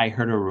I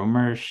heard a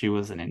rumor she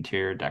was an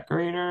interior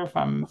decorator, if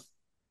I'm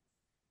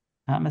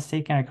not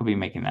mistaken. I could be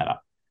making that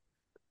up.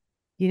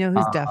 You know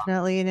who's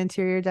definitely an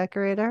interior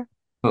decorator?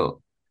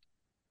 Who?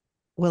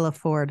 Willa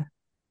Ford.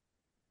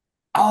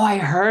 Oh, I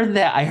heard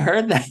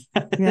that.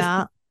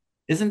 Yeah.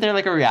 Isn't there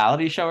like a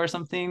reality show or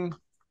something?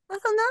 I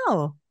don't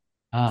know.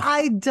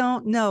 I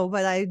don't know,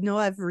 but I know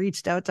I've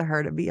reached out to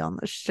her to be on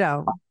the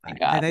show. Oh my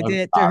God, and I did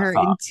it to her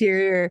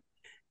interior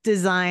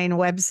design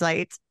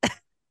website.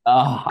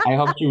 Oh, I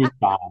hope she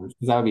responds,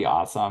 because that would be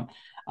awesome.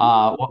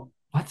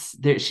 What's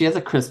there? She has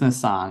a Christmas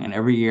song, and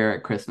every year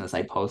at Christmas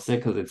I post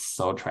it because it's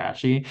so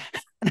trashy.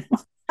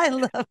 I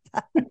love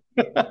that.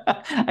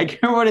 I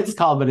can't remember what it's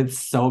called, but it's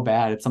so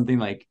bad. It's something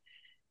like,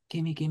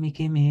 gimme, gimme,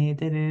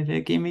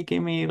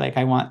 like,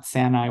 I want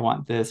Santa, I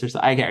want this, or so.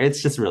 I get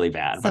it's just really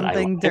bad.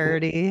 Something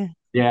dirty.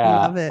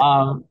 Yeah. Love it.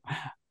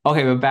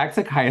 Okay, but back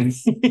to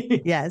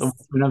Kylie. Yes. The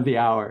woman of the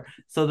hour.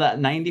 So that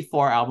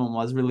 94 album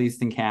was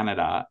released in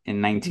Canada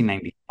in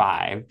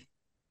 1995.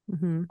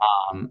 Mm-hmm.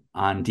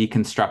 On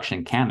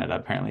Deconstruction Canada.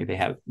 Apparently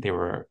they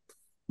were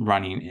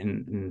running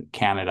in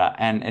Canada,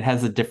 and it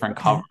has a different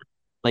cover.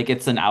 Like,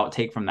 it's an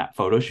outtake from that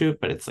photo shoot,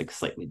 but it's like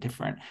slightly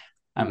different.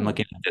 I'm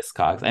looking at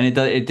Discogs, and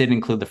it did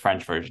include the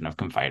French version of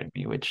Confide in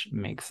Me, which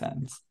makes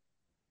sense.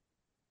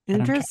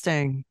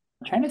 Interesting.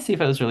 I'm trying to see if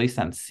it was released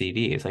on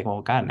CD. It's like,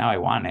 well, God, now I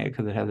want it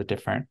because it has a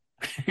different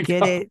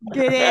Get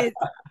it.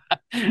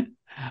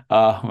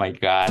 Oh my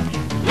God.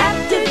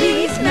 After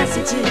these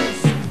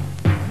messages,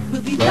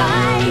 we'll be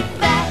right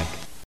back.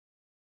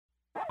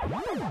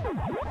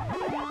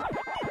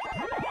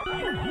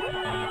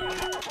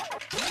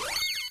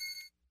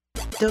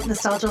 Dope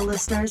Nostalgia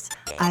listeners,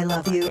 I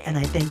love you, and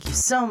I thank you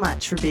so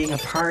much for being a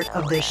part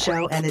of this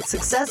show and its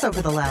success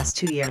over the last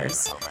 2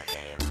 years.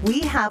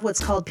 We have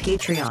what's called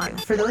Patreon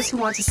for those who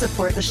want to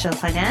support the show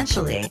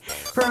financially.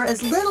 For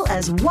as little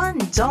as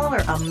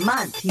 $1 a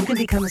month, you can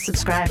become a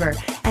subscriber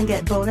and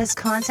get bonus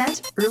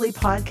content, early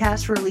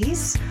podcast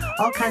release,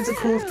 all kinds of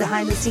cool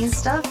behind-the-scenes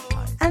stuff,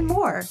 and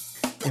more.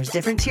 There's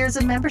different tiers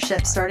of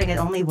membership starting at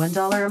only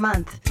 $1 a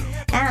month.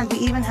 And we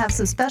even have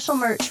some special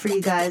merch for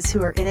you guys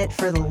who are in it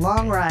for the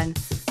long run.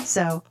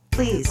 So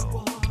please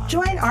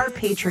join our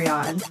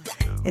Patreon.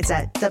 It's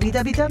at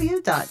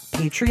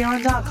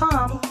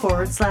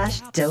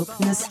www.patreon.com/dope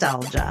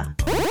nostalgia.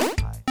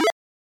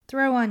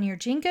 Throw on your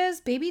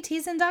Jinkos, Baby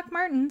Tees, and Doc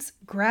Martens,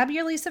 grab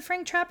your Lisa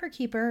Frank Trapper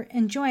Keeper,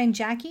 and join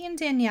Jackie and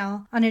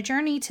Danielle on a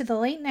journey to the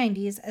late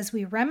 90s as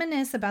we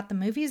reminisce about the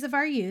movies of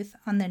our youth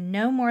on the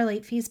No More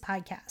Late Fees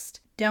podcast.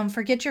 Don't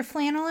forget your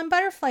flannel and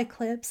butterfly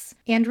clips.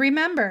 And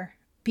remember,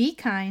 be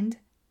kind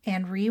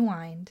and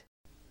rewind.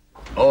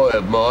 I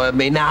admire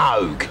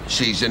Minogue.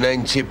 She's an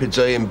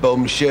Antipodean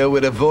bombshell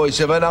with the voice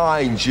of an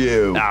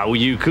angel. Oh,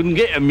 you couldn't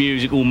get a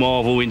musical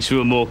marvel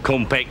into a more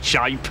compact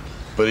shape.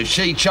 But if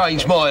she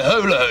changed my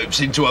hula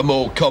hoops into a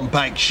more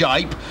compact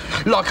shape,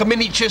 like a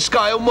miniature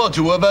scale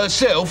model of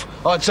herself,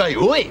 I'd say,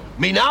 oi,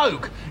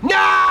 Minogue,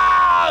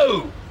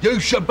 no!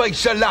 You should be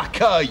so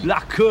lucky.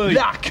 Lucky?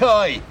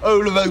 Lucky.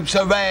 Hula hoops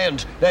are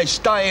round, they're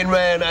staying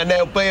round, and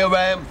they'll be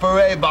around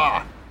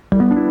forever.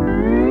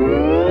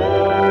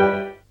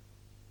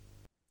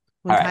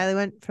 When Kylie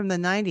went from the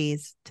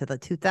 90s to the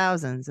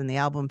 2000s and the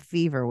album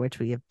Fever, which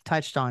we have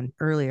touched on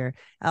earlier,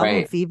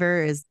 album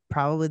Fever is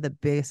probably the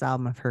biggest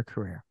album of her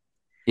career.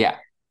 Yeah.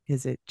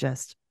 Because it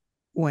just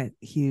went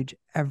huge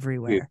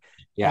everywhere.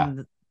 Yeah.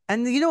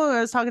 And you know what I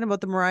was talking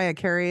about, the Mariah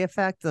Carey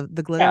effect, the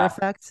glitter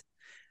effect?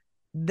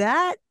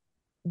 That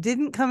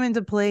didn't come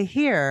into play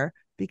here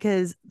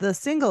because the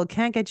single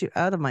Can't Get You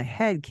Out of My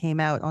Head came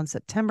out on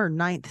September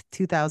 9th,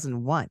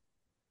 2001.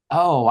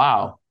 Oh,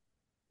 wow.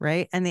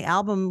 Right. And the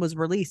album was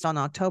released on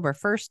October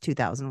 1st,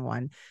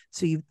 2001.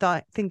 So you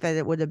think that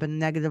it would have been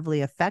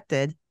negatively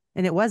affected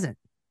and it wasn't.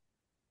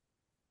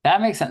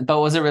 That makes sense. But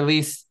was it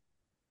released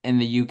in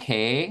the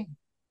UK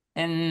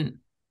in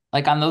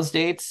like on those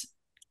dates?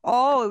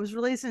 Oh, it was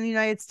released in the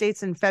United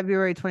States in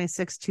February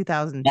 26, Yes,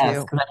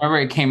 2002. because I remember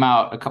it came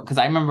out because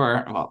I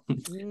remember, well,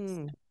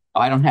 Mm.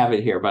 I don't have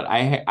it here, but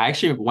I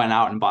actually went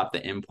out and bought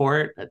the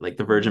import at like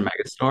the Virgin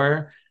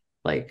Megastore,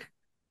 like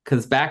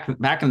because back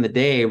in the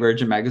day,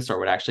 Virgin Megastore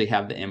would actually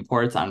have the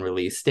imports on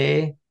release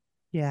day.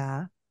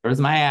 Yeah. Where's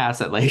my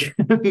ass at like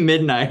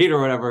midnight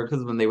or whatever?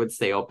 Because when they would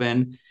stay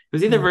open, it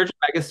was either Mm. Virgin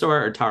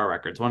Megastore or Tower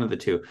Records, one of the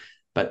two.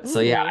 But so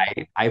yeah,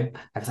 Ooh. I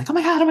was like, oh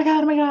my god, oh my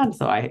god, oh my god.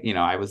 So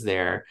I was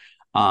there.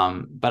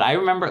 But I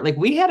remember like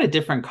we had a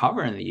different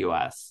cover in the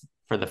US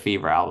for the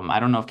Fever album.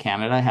 I don't know if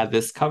Canada had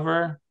this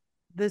cover.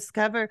 This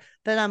cover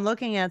that I'm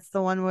looking at is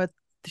the one with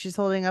she's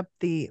holding up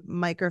the The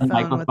microphone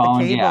with the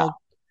microphone, yeah. cable,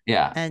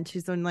 Yeah. and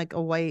she's in like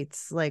a white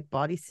like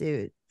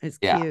bodysuit. It's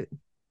Yeah. cute.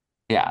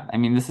 Yeah. I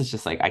mean, this is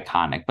just like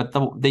iconic. But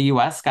the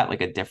US got like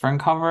a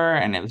different cover,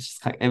 and it was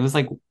just like it was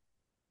like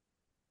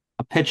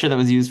a picture that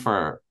was used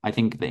for I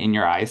think the In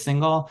Your Eyes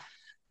single.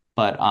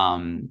 But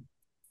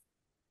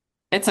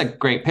it's a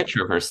great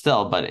picture of her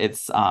still, but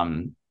it's I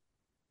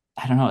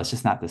don't know, it's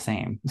just not the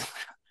same.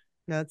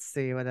 Let's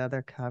see what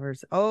other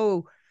covers.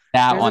 Oh,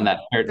 That there's one a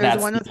there's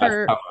that's one the with US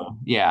her cover.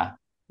 Yeah.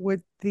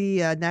 with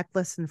the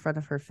necklace in front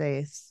of her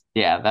face.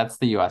 Yeah, that's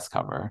the US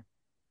cover.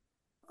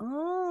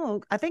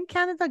 Oh, I think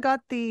Canada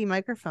got the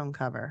microphone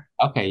cover.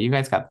 Okay, you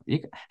guys got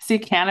you see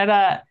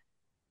Canada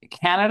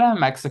and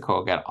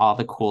Mexico get all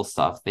the cool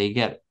stuff. They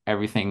get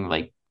everything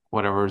like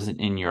whatever's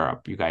in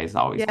Europe. You guys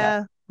always get.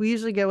 Yeah, we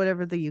usually get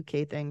whatever the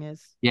UK thing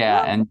is.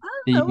 Yeah, Well, and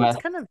I the don't know. US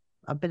It's kind of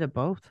a bit of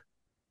both.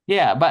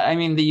 Yeah, but I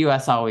mean the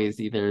US always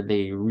either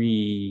they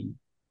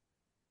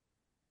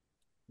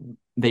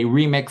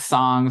remix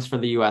songs for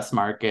the US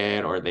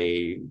market or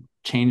they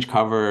change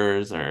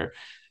covers or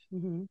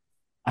Mhm.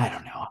 I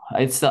don't know.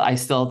 I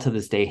still to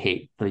this day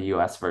hate the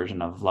US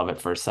version of Love at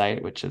First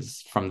Sight, which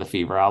is from the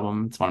Fever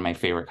album. It's one of my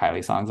favorite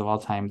Kylie songs of all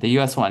time. The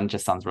US one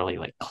just sounds really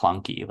like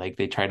clunky. Like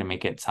they try to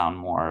make it sound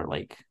more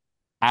like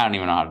I don't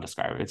even know how to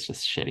describe it. It's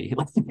just shitty.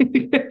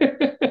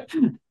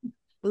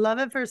 Love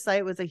at First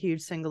Sight was a huge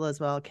single as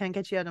well. Can't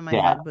Get You Out of My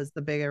Yeah. Head was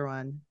the bigger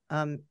one.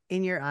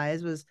 In Your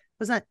Eyes was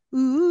that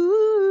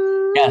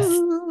ooh.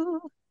 Yes.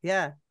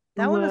 Yeah.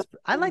 That one was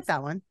I like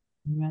that one.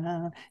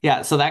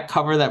 Yeah, so that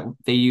cover that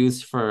they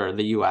used for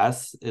the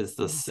US is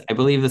this, I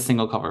believe, the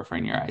single cover for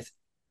In Your Eyes.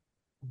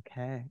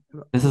 Okay.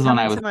 This is when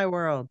I Come was, to My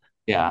World.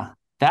 yeah,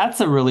 that's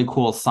a really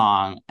cool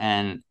song,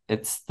 and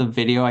it's the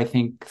video I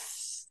think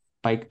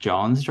Spike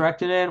Jones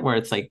directed it, where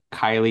it's like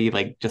Kylie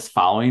like just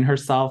following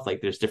herself,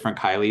 like there's different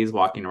Kylies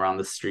walking around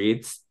the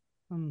streets.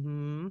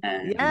 Mm-hmm.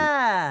 And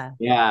Yeah.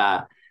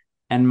 yeah,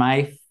 and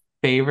my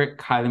favorite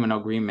Kylie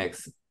Minogue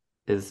remix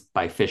is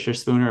by Fisher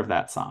Spooner of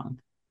that song.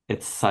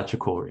 It's such a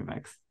cool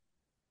remix.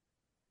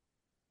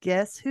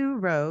 Guess who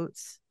wrote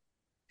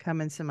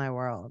Come Into My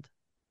World?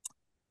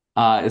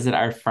 Is it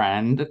our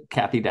friend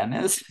Kathy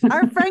Dennis?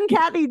 Our friend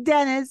Kathy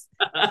Dennis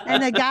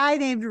and a guy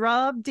named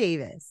Rob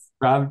Davis.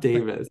 Rob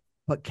Davis.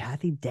 But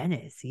Kathy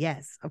Dennis,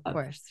 yes, of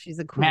course. She's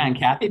a queen. Man,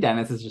 Kathy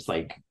Dennis is just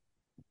like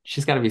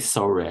she's got to be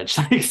so rich.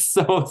 Like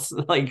so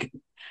like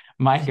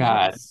my She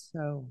God. has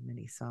so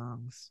many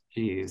songs.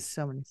 Jeez.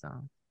 So many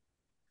songs.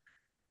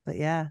 But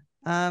yeah.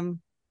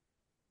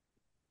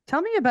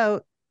 Tell me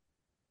about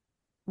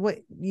what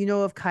you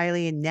know of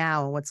Kylie and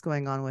now and what's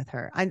going on with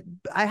her.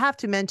 I have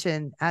to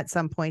mention at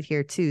some point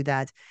here too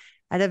that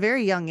at a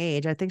very young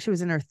age, I think she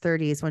was in her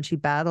 30s when she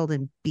battled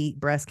and beat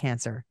breast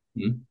cancer.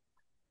 Mm-hmm.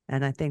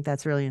 And I think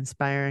that's really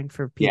inspiring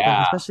for people,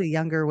 especially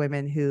younger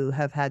women who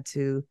have had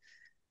to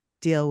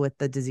deal with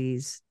the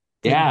disease.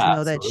 To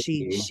know that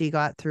she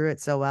got through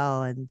it so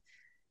well, and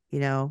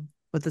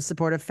with the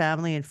support of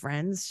family and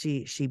friends,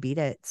 she beat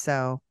it.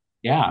 So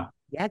yeah,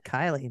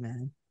 Kylie,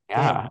 man.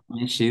 Yeah, I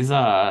mean, she's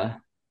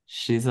a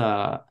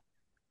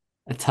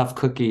tough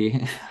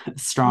cookie,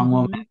 strong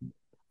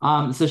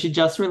woman. So she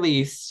just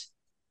released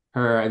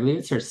I believe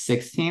it's her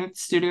 16th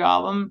studio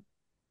album,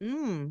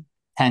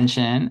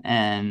 Tension.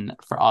 And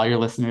for all your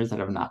listeners that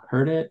have not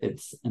heard it,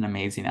 it's an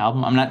amazing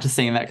album. I'm not just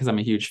saying that because I'm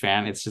a huge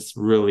fan. It's just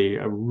really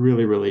a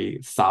really,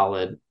 really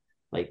solid,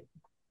 like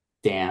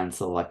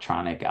dance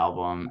electronic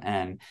album.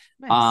 And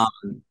nice.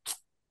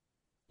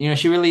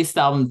 She released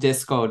the album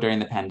Disco during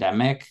the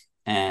pandemic,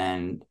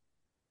 and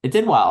it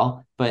did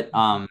well, but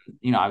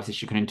obviously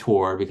she couldn't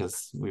tour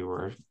because we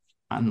were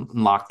on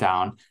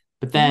lockdown.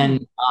 But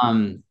then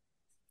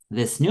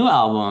this new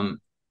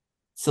album,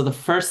 so the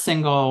first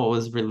single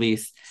was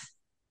released,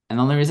 and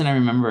the only reason I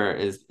remember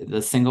is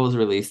the single was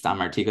released on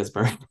Martika's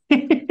birthday,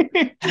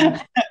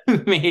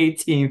 May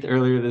 18th,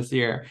 earlier this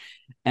year,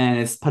 and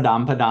it's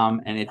Padam Padam,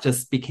 and it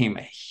just became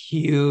a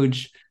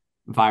huge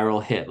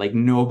viral hit. Like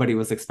nobody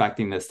was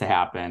expecting this to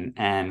happen,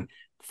 and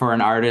for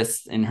an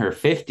artist in her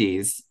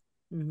 50s,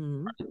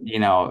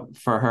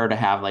 for her to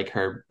have like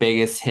her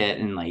biggest hit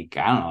in like,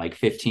 I don't know, like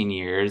 15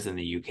 years in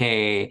the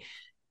UK,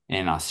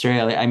 in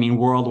Australia, I mean,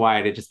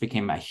 worldwide, it just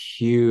became a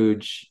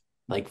huge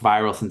like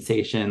viral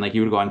sensation. Like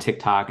you would go on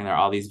TikTok and there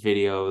are all these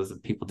videos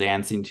of people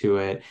dancing to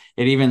it.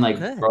 It even like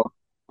Good.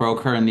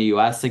 broke her in the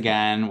US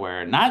again,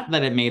 where not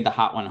that it made the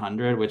Hot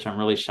 100, which I'm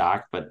really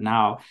shocked, but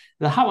now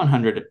the Hot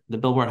 100, the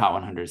Billboard Hot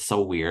 100 is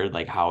so weird,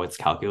 like how it's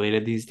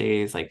calculated these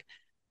days. Like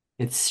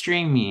it's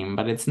streaming,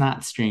 but it's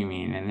not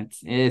streaming. And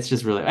it's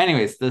just really,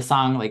 anyways, the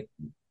song like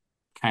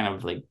kind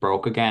of like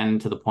broke again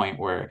to the point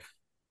where,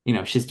 you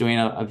know, she's doing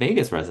a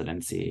Vegas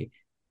residency.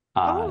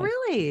 Oh,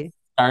 really?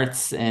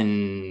 Starts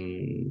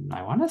in,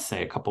 I want to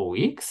say, a couple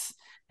weeks.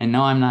 And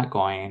no, I'm not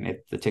going.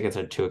 The tickets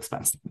are too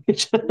expensive.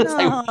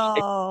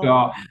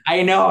 No.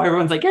 I know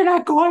everyone's like, you're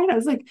not going. I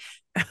was like,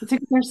 the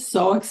tickets are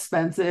so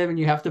expensive, and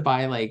you have to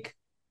buy like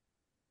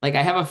I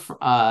have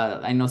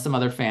I know some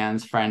other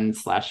friends /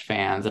 fans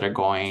that are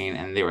going,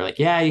 and they were like,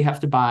 yeah, you have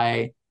to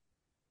buy.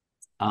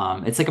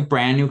 It's like a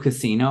brand new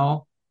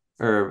casino,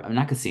 or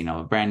not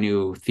casino, a brand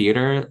new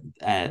theater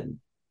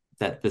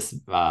that this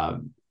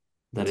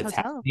that it's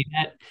happening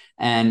at,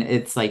 and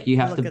it's like you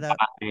have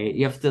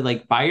to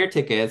like buy your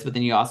tickets, but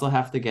then you also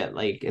have to get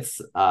like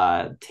it's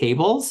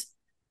tables,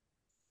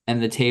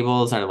 and the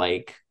tables are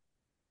like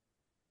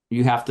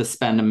you have to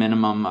spend a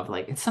minimum of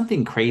like it's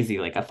something crazy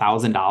like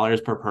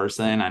 $1,000 per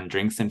person on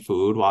drinks and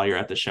food while you're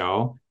at the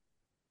show.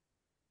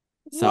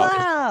 So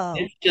wow.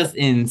 it's just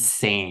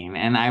insane.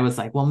 And I was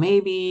like, well,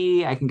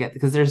 maybe I can get,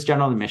 because there's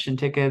general admission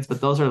tickets,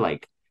 but those are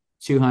like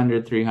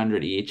 200,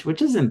 300 each,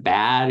 which isn't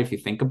bad if you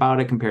think about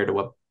it compared to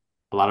what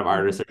a lot of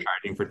artists are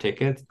charging for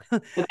tickets.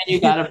 But then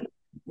you gotta,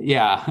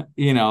 yeah,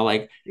 you know,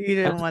 like you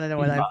didn't want to know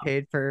what I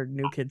paid for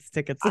New Kids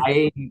tickets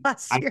I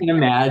last year. can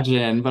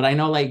imagine, but I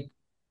know like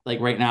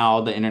right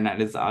now the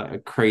internet is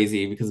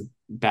crazy because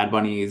Bad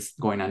Bunny's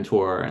going on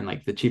tour and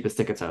like the cheapest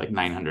tickets are like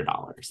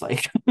 $900.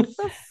 Like what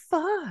the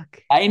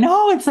fuck? I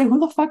know, it's like who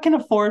the fuck can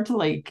afford to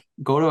like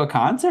go to a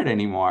concert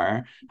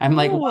anymore? I'm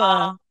like,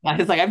 wow.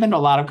 It's like I've been to a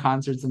lot of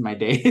concerts in my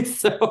days.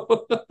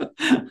 So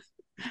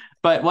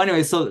but well,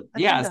 anyway, so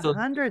yeah, so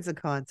hundreds of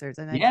concerts,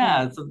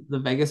 and so the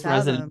Vegas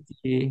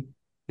residency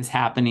is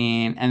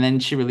happening, and then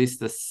she released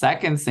the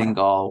second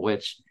single,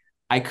 which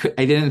I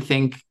didn't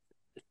think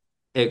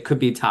it could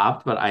be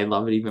topped, but I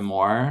love it even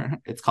more.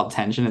 It's called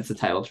Tension. It's the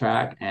title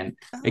track, and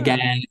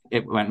again,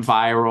 it went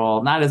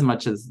viral. Not as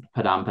much as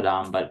Padam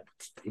Padam,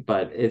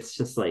 but it's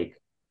just like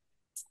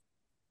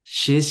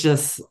she's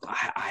just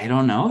I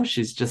don't know.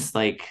 She's just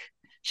like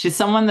she's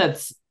someone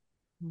that's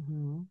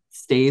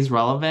stays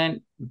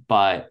relevant,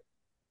 but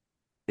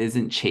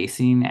isn't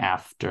chasing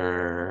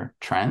after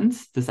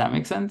trends. Does that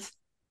make sense?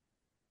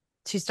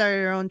 She started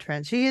her own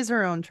trend. She is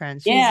her own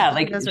trend. She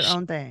does her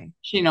own thing.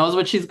 She knows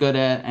what she's good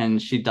at,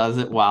 and she does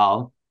it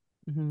well.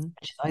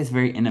 She's always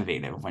very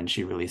innovative when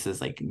she releases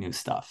like new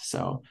stuff.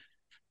 So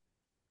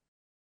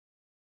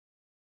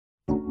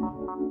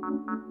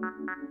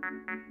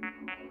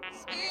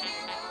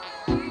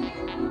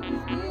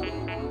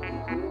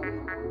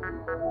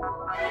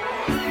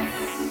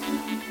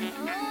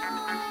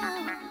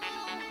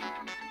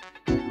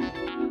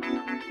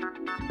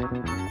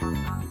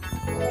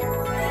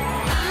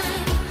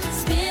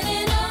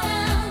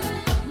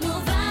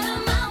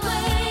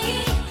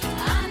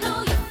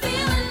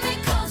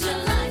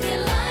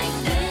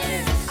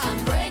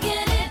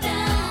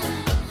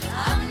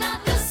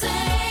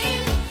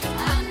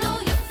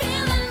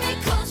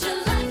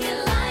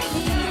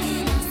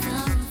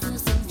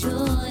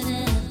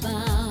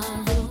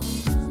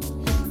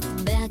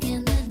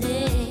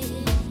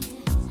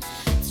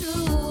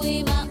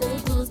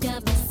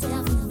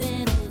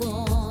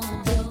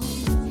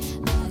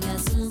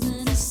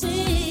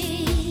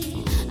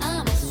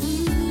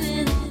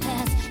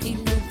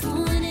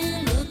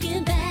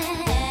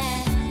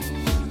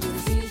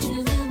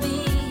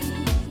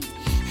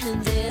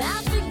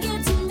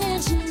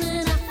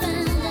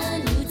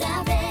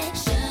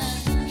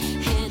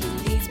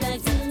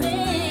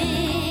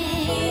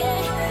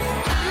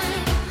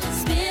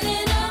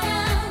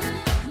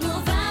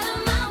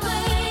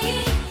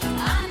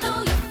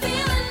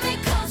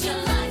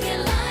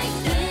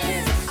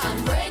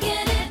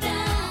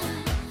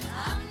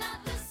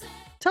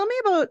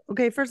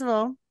okay, first of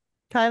all,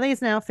 Kylie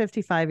is now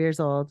 55 years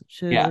old.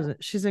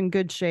 She's in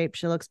good shape.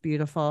 She looks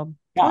beautiful.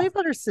 Tell me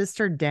about her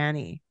sister,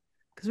 Dannii.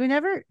 Because we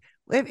never,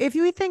 if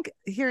you think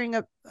hearing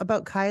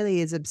about Kylie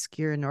is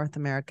obscure in North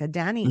America,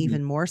 Dannii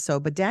even more so.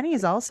 But Dannii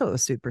is also a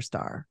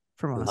superstar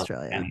from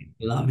Australia.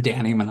 Love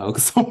Dannii Minogue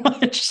so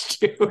much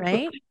too.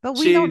 Right? But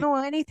we don't know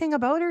anything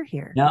about her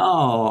here.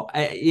 No,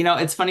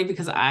 it's funny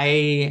because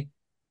I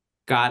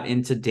got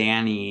into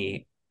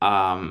Dannii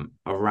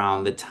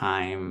around the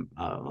time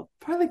of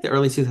probably like the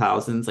early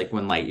 2000s, like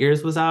when Light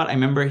Years was out. I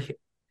remember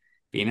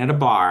being at a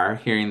bar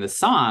hearing the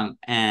song,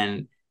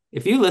 and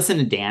if you listen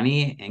to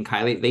Dannii and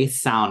Kylie, they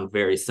sound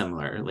very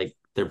similar, like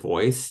their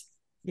voice.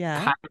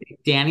 Yeah.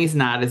 Danny's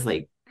not as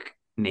like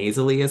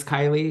nasally as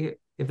Kylie,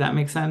 if that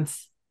makes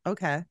sense.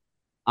 Okay.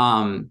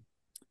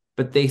 But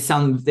but they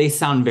sound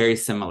very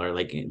similar,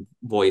 like in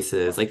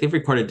voices. Like they've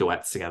recorded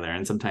duets together,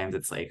 and sometimes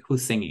it's like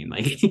who's singing,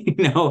 like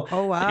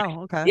Oh,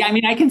 wow. Okay. Yeah, I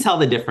mean, I can tell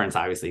the difference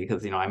obviously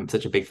because I'm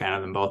such a big fan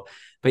of them both.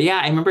 But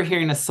yeah, I remember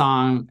hearing a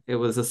song. It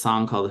was a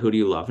song called "Who Do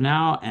You Love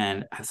Now,"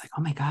 and I was like,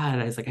 oh my god!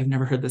 I was like, I've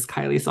never heard this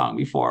Kylie song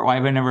before. Why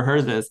have I never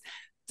heard this?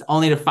 It's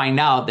only to find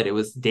out that it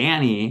was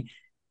Dannii.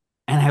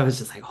 And I was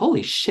just like,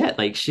 holy shit,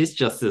 like she's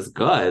just as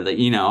good,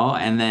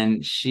 And then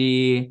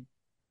Dannii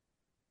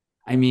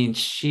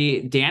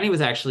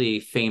was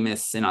actually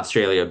famous in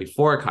Australia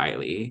before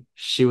Kylie.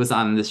 She was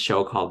on this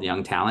show called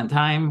Young Talent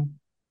Time,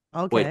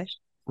 Okay. which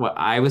what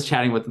I was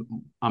chatting with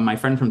my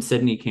friend from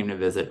Sydney came to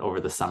visit over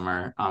the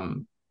summer.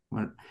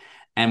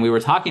 And we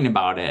were talking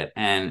about it.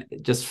 And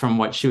just from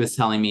what she was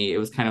telling me, it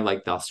was kind of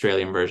like the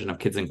Australian version of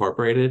Kids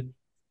Incorporated.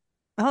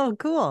 Oh,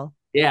 cool.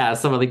 Yeah,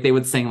 so like they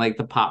would sing like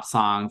the pop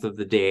songs of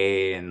the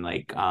day and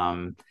like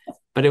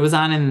but it was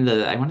on in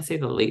I want to say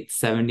the late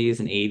 70s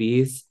and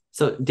 80s.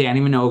 So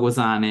Dannii Minogue was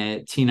on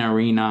it, Tina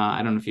Arena.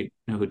 I don't know if you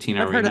know who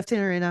Tina I've Arena heard of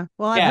Tina Arena.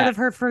 Well, I've Yeah. heard of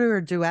her for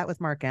her duet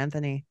with Mark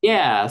Anthony.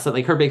 Yeah, so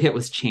like her big hit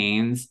was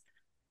Chains.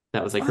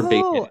 That was like her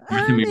big hit.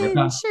 I'm in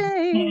America.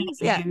 chains.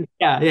 Yeah.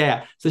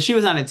 Yeah. So she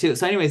was on it too.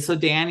 So anyway, so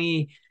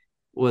Dannii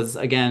was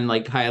again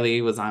like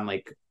Kylie was on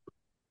like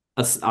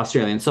a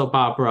Australian soap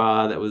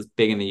opera that was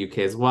big in the UK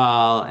as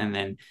well. And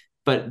then,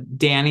 but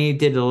Dannii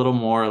did a little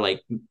more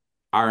like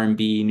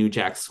R&B, New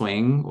Jack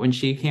Swing when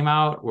she came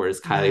out,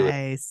 whereas Kylie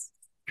was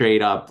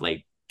straight up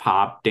like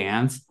pop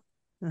dance.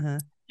 Uh-huh.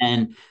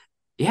 And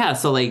yeah,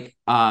 so like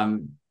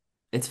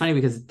it's funny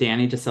because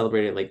Dannii just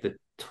celebrated like I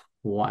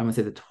want to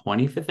say the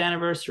 25th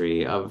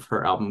anniversary of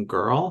her album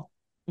Girl.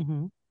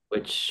 Mm-hmm.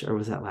 Or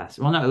was that last?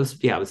 Well, no, it was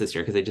this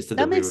year because they just did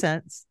that makes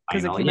sense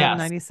because it came out in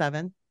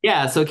 97.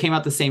 Yeah, so it came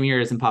out the same year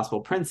as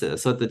Impossible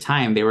Princess. So at the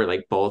time they were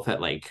like both at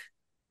like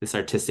this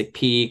artistic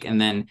peak. And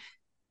then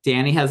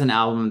Dannii has an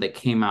album that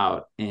came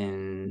out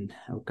in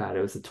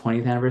it was the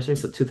 20th anniversary,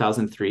 so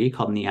 2003,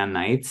 called Neon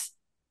Nights,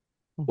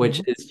 which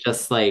is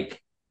just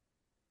like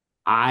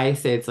I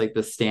say it's like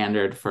the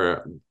standard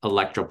for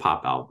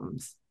electropop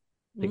albums,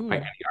 like by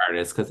any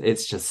artist, because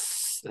it's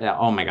just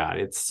oh my god,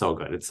 it's so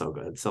good. It's so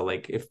good. So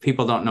like if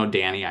people don't know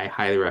Dannii, I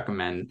highly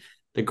recommend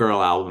the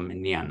Girl album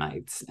and Neon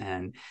Nights.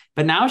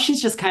 But now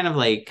she's just kind of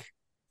like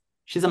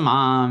she's a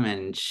mom,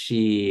 and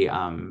she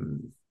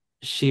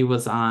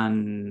was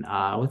on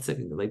what's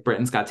it like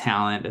Britain's Got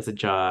Talent as a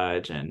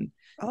judge, and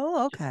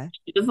okay.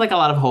 She does like a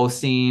lot of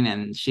hosting,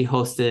 and she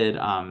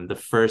hosted the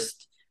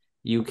first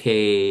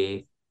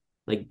UK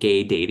like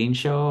gay dating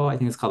show. I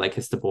think it's called like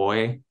Kiss the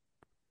Boy,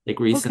 like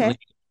recently. Okay.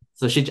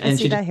 So she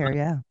that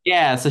here,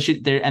 so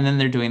and then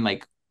they're doing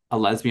like a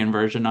lesbian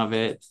version of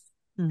it.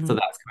 Mm-hmm. So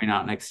that's coming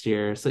out next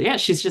year. So yeah,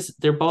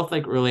 they're both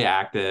like really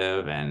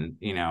active, and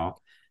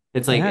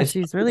it's like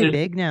she's really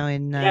big now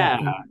in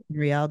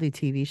reality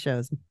TV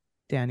shows,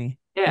 Dannii.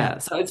 Yeah.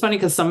 So it's funny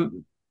because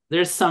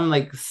there's some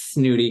like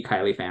snooty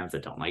Kylie fans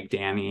that don't like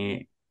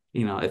Dannii,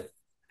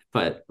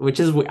 but which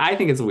is I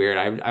think it's weird.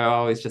 I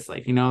always just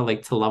like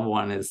like to love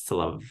one is to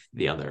love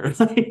the other.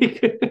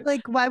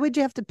 Like why would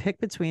you have to pick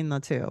between the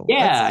two?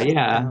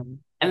 Yeah.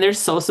 And they're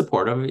so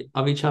supportive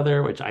of each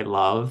other, which I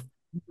love.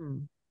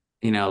 Mm-hmm.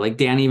 Like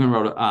Dannii even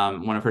wrote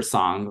one of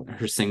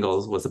her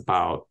singles was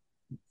about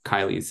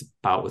Kylie's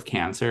bout with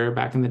cancer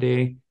back in the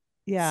day.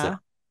 Yeah.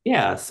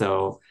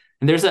 So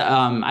and there's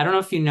I don't know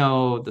if you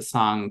know the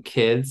song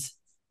Kids.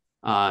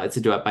 It's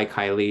a duet by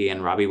Kylie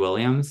and Robbie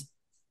Williams.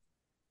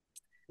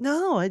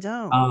 No, I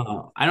don't.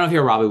 I don't know if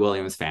you're a Robbie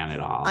Williams fan at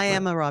all. I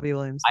am a Robbie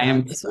Williams fan. I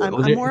am.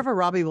 I'm more of a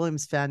Robbie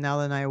Williams fan now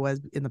than I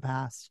was in the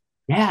past.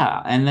 Yeah,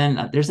 and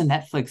then there's a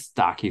Netflix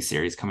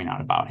docu-series coming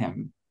out about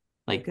him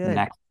like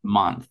next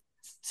month.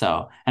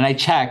 So, and I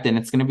checked, and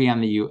it's going to be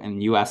on in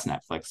US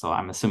Netflix. So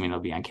I'm assuming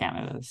it'll be on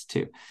Canada's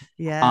too.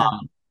 Yeah.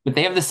 But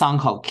they have this song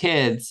called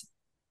Kids,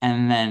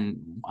 and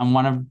then on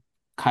one of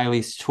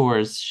Kylie's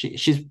tours,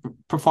 she's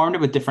performed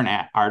it with different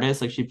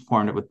artists. Like she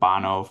performed it with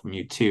Bono from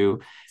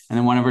U2, and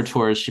then one of her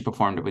tours she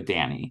performed it with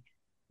Dannii.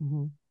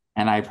 Mm-hmm.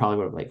 And I probably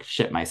would have like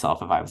shit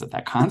myself if I was at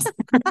that concert.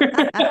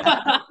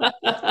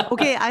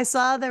 Okay, I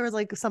saw there was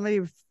like somebody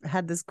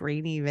had this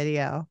grainy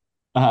video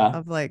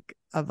of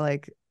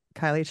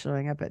Kylie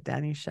showing up at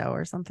Danny's show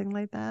or something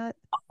like that.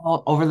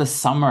 Oh, over the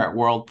summer at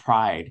World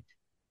Pride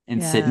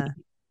in Sydney,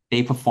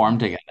 they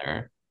performed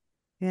together.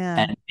 Yeah.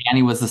 And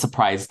Dannii was the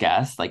surprise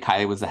guest. Like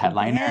Kylie was the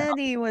headliner.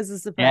 Dannii was the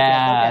surprise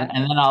guest. Okay.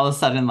 And then all of a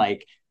sudden,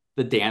 like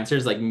the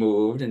dancers like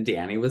moved and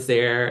Dannii was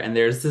there. And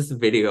there's this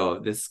video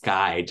of this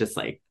guy just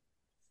like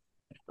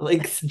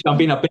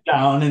jumping up and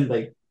down and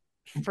like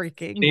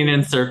freaking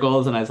in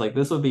circles. And I was like,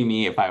 this would be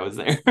me if I was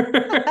there.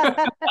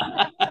 I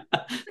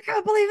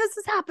can't believe this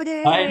is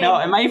happening. I know.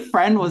 And my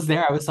friend was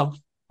there. I was so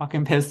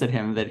fucking pissed at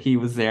him that he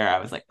was there. I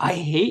was like, I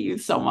hate you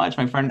so much.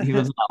 My friend, he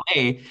lives in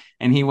LA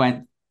and he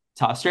went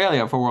to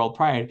Australia for World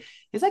Pride.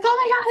 He's like, oh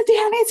my God,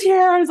 Danny's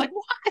here. I was like,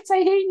 what?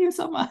 I hate you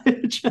so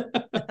much.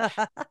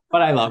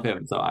 But I love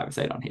him. So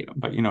obviously I don't hate him,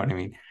 but you know what I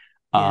mean?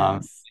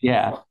 Yes.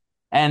 Yeah.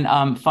 And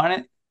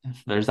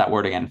there's that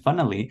word again.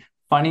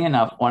 funny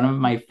enough, one of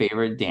my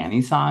favorite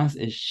Dannii songs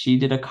is she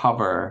did a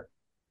cover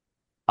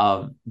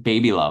of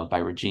Baby Love by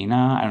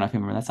Regina. I don't know if you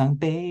remember that song.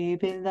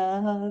 Baby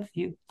Love,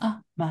 you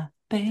are my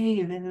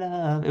baby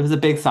love. It was a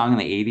big song in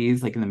the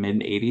 80s, like in the mid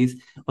 80s.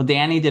 Well,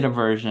 Dannii did a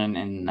version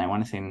in, I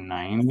want to say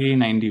 90,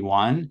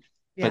 91,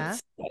 Yeah.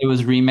 but it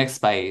was remixed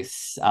by,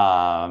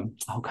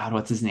 oh God,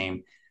 what's his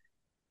name?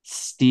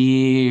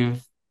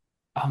 Steve.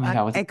 Oh my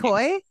God, what's his name?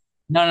 Akoi?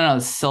 No,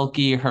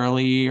 Silky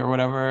Hurley or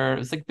whatever.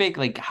 It's like big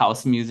like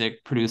house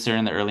music producer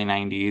in the early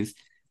 90s.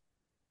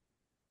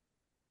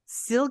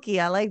 Silky.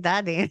 I like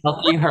that name.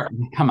 Silky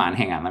Hurley. Come on,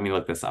 hang on, let me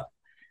look this up.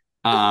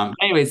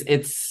 Anyways,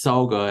 it's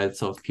so good.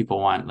 So if people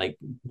want like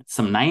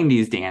some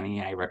 90s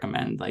Dannii, I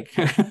recommend like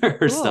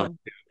her stuff Cool.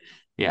 too.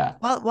 Yeah.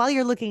 Well, while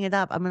you're looking it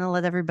up, I'm going to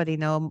let everybody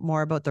know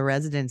more about the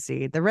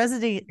residency. The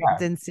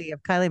residency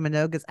of Kylie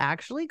Minogue is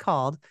actually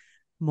called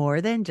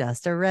More Than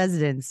Just a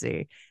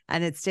Residency,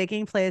 and it's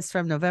taking place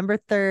from November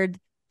 3rd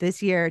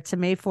this year to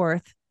May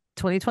 4th,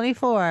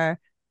 2024.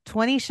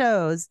 20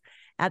 shows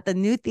at the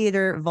new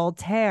theater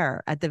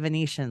Voltaire at the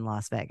Venetian,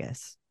 Las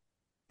Vegas.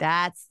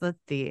 That's the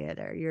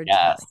theater you're Yes.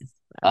 telling us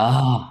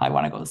about. Oh, I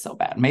want to go so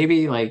bad.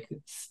 Maybe like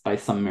by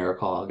some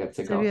miracle I'll get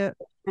to So go.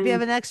 if you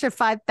have an extra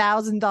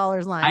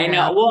 $5,000 lying I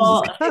know.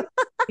 around, Well,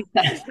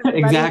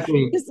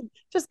 exactly.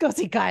 just go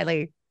see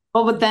Kylie.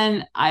 Well, but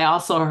then I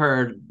also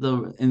heard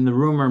in the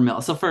rumor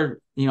mill. So for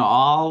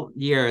all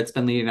year it's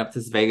been leading up to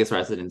this the Vegas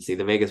residency,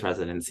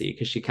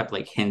 because she kept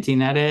like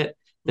hinting at it.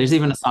 There's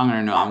even a song on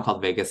her new album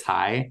called Vegas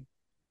High.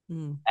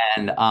 Mm.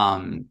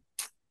 And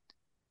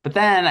but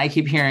then I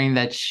keep hearing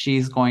that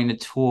she's going to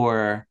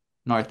tour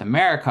North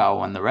America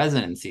when the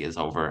residency is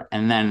over,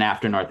 and then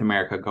after North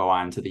America go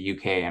on to the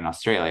UK and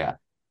Australia.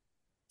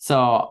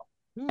 So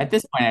at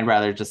this point I'd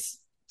rather just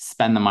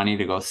spend the money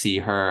to go see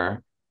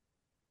her,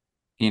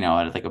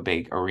 at like a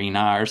big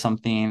arena or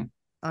something.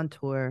 On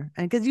tour.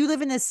 And because you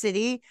live in a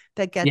city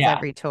that gets Yeah.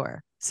 every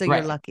tour. So Right.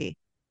 you're lucky.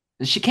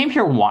 She came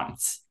here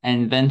once,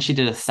 and then she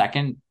did a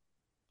second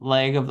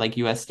leg of like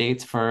US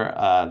states for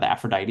the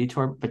Aphrodite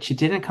tour, but she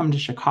didn't come to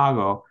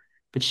Chicago,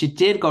 but she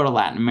did go to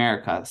Latin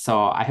America.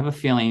 So I have a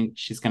feeling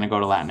she's going to go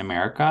to Latin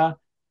America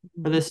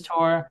for this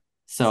tour.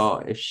 So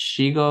if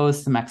she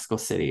goes to Mexico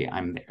City,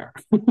 I'm there.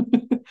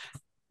 Do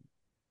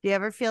you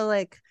ever feel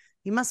like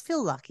you must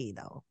feel lucky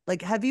though?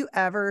 Like, have you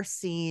ever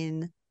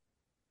seen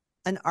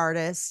an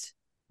artist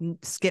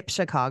skip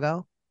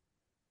Chicago?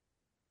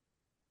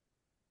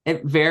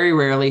 It very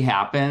rarely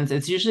happens.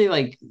 It's usually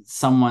like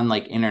someone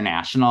like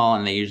international,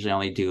 and they usually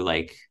only do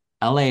like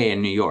LA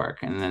and New York.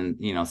 And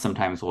then,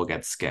 sometimes we'll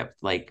get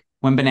skipped. Like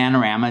when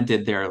Bananarama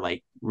did their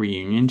like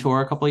reunion tour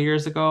a couple of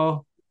years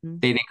ago,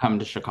 they didn't come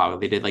to Chicago.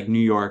 They did like New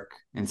York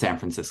and San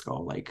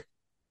Francisco. Like,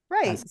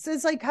 Right. So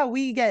it's like how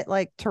we get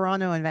like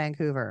Toronto and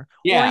Vancouver.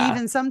 Yeah. Or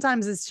even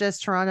sometimes it's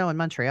just Toronto and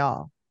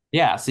Montreal.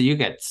 Yeah. So you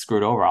get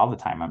screwed over all the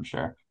time, I'm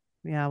sure.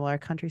 Yeah. Well, our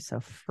country's so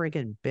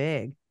friggin'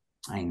 big.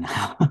 I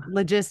know.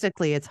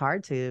 Logistically, it's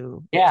hard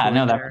to. Yeah, tour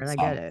no, that there, and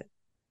makes I get sense. it.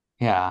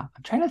 Yeah.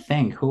 I'm trying to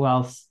think who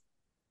else.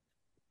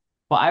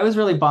 Well, I was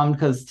really bummed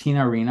because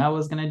Tina Arena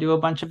was going to do a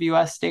bunch of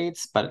US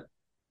states, but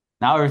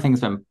now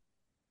everything's been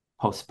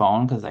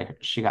postponed because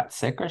she got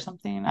sick or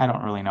something. I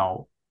don't really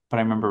know, but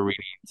I remember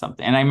reading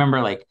something, and I remember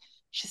like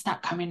she's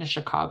not coming to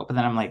Chicago. But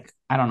then I'm like,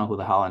 I don't know who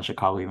the hell in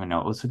Chicago even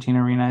knows who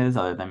Tina Arena is,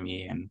 other than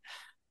me and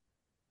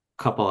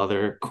a couple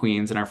other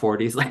queens in our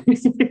 40s. Like,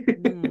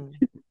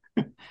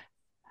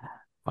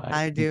 but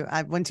I do.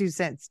 When two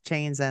cents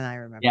chains, then I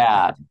remember.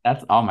 yeah,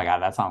 oh my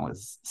God, that song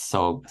was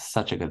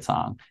such a good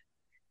song.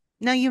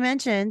 Now, you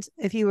mentioned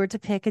if you were to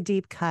pick a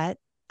deep cut,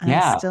 and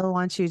Yeah. I still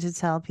want you to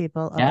tell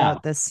people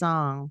about this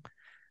song,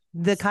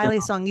 the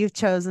Kylie song you've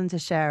chosen to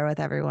share with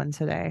everyone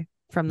today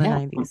from the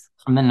 90s.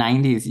 From the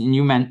 90s. And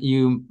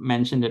you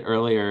mentioned it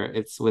earlier.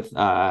 It's with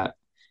Toa.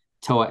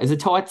 Is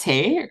it Toa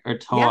Tay or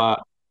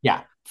Toa?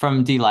 Yeah,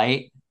 from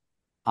Delight.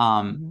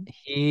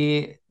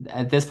 He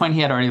at this point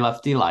he had already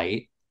left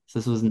Delight. So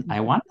this was,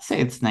 I want to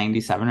say it's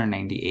 97 or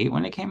 98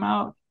 when it came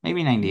out,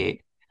 maybe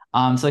 98.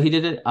 So he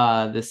did it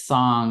this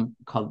song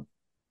called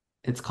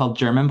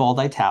German Bold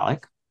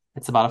Italic.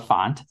 It's about a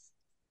font.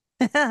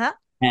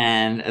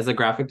 And as a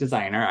graphic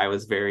designer, I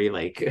was very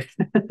like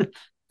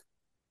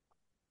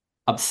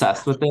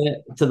obsessed with it,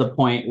 to the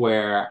point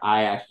where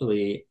I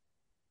actually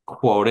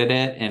quoted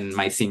it in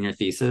my senior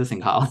thesis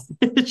in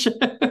college.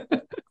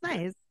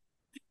 Nice.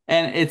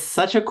 And it's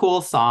such a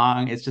cool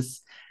song.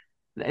 It's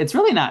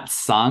really not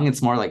sung,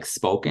 it's more like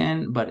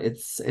spoken, but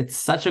it's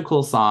such a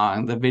cool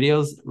song. The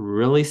video's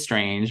really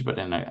strange, but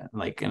in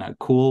a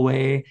cool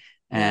way.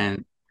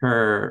 And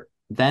her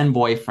then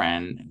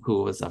boyfriend,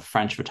 who was a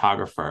French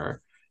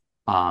photographer,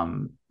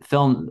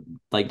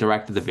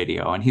 directed the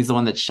video, and he's the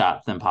one that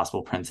shot the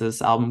Impossible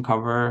Princess album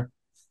cover.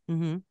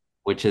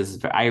 Which is,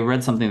 I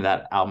read something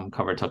that album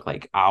cover took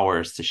like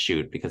hours to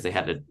shoot because they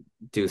had to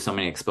do so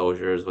many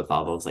exposures with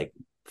all those like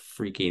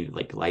freaky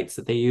like lights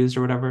that they used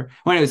or whatever.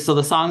 Well, anyways, so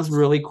the song's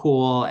really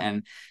cool,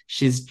 and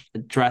she's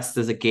dressed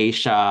as a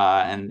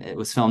geisha, and it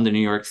was filmed in New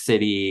York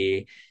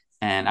City,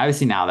 And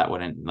obviously now that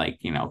wouldn't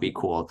be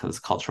cool because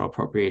cultural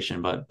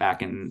appropriation, but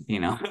back in,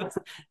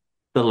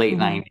 the late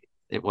 90s,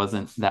 it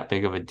wasn't that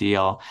big of a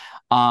deal.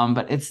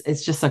 But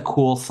it's just a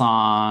cool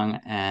song,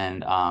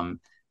 and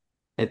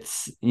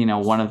it's,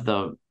 one of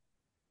the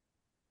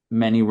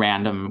many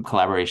random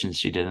collaborations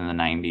she did in the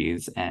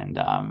 90s, and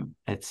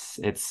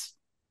it's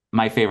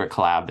my favorite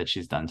collab that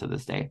she's done to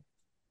this day.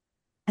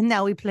 And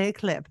now we play a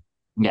clip.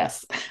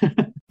 Yes.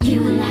 You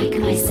will like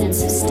my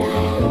sense of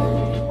style.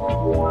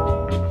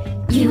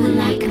 You will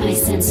like my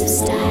sense of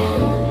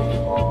style.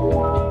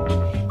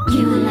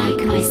 You will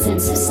like my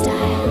sense of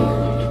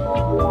style.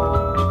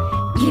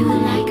 You will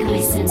like my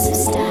sense of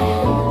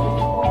style.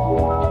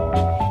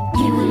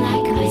 You will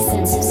like my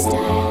sense of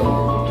style.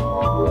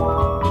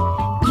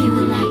 You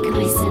will like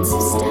my sense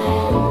of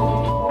style.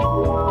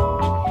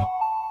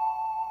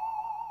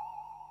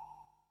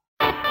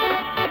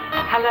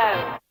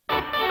 Hello.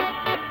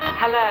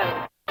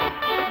 Hello.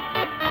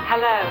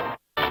 Hello.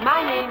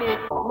 My name is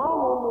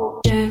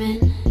German.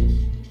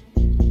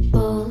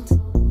 Bold.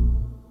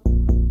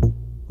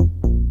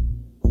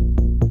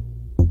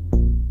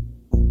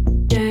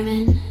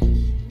 German.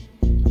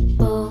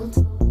 Bold.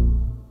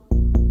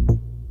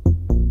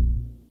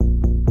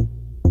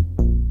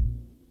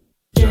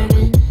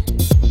 German.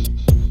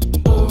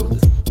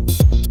 Bold.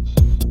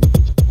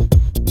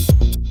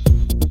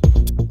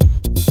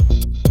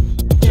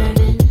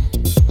 German.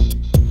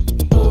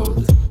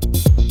 Bold.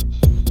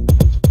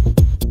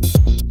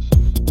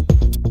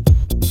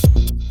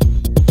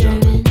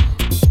 German.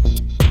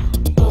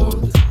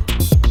 Bold.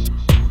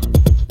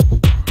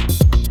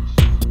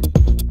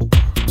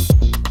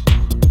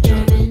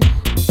 German.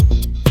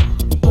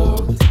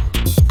 Bold.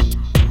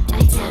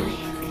 Italic.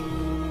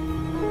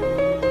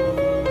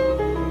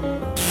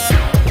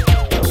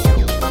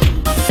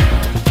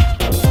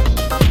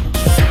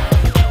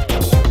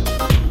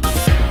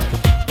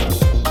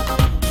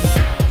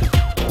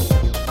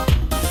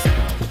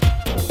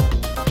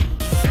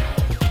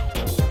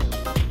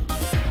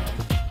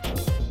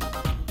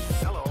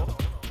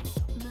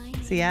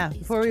 So yeah,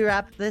 before we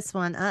wrap this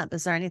one up,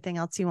 is there anything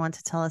else you want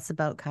to tell us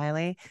about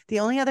Kylie? The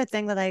only other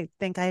thing that I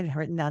think I had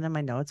written down in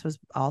my notes was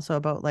also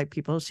about like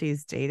people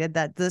she's dated.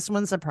 That this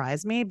one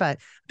surprised me, but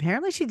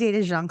apparently she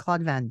dated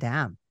Jean-Claude Van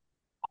Damme.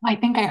 I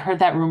think I heard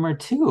that rumor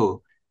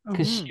too,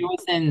 because Mhm. she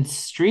was in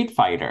Street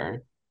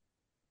Fighter.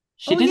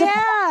 She Oh did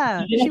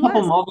yeah, she did she a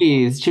couple was.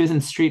 movies. She was in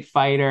Street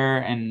Fighter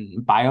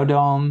and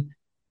Biodome,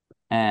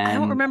 I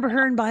don't and remember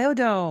her in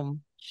Biodome.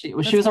 she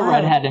That's was a wild.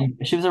 redhead, and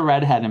she was a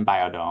redhead in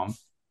Biodome.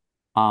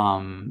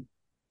 Um,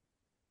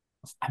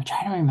 I'm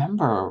trying to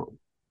remember.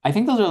 I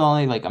think those are the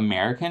only like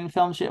American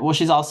films.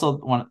 She's also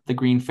one the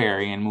Green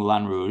Fairy in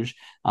Moulin Rouge.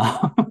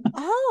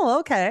 Oh,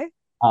 okay.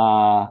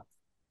 Uh,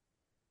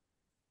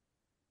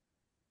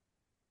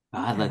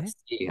 God, Okay. let's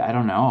see. I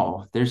don't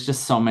know. There's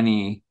just so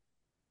many.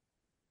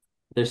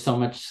 There's so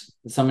many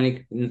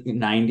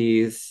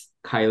 90s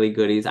Kylie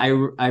goodies. I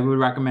would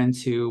recommend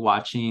to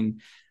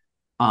watching.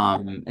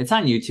 It's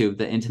on YouTube,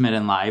 the Intimate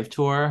and Live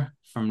tour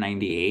from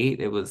 '98.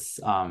 It was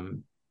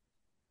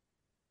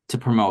to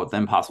promote the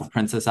Impossible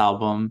Princess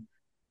album.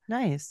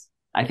 Nice.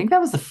 I think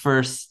that was the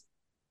first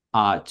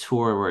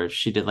tour where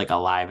she did like a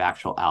live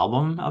actual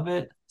album of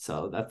it.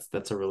 So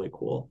that's a really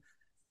cool.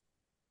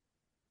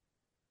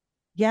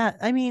 Yeah,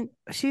 I mean,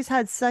 she's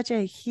had such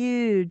a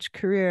huge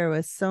career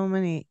with so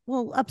many,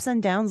 well, ups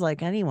and downs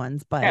like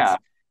anyone's, but Yeah,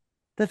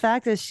 the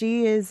fact is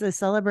she is a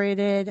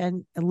celebrated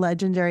and a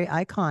legendary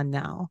icon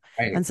now.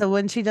 right. And so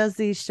when she does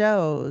these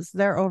shows,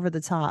 they're over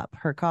the top.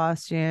 Her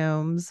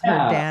costumes, her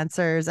Yeah,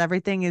 dancers,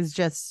 everything is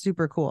just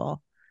super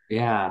cool.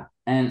 yeah.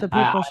 And So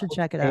people should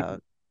check it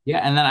out. yeah,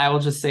 and then I will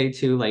just say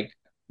too, like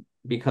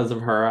because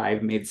of her,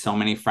 I've made so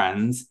many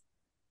friends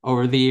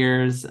over the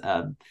years.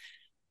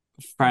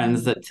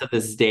 Friends Mhm. that to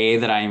this day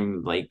that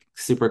I'm like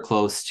super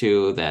close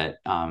to that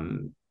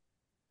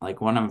like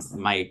one of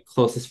my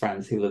closest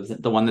friends who lives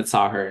the one that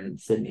saw her in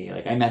Sydney,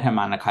 like I met him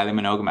on a Kylie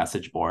Minogue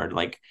message board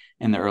like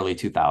in the early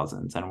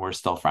 2000s, and we're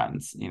still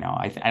friends.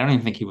 I don't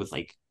even think he was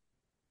like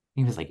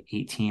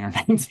 18 or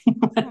 19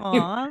 when I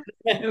Aw,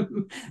 met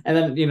him. And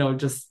then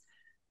just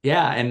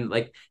yeah, and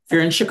like if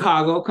you're in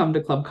Chicago, come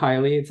to Club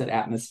Kylie. It's at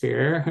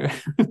Atmosphere.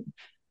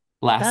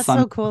 Last that's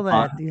Sunday. so cool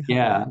that you have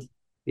Yeah. that.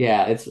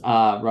 Yeah, it's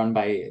run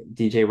by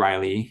DJ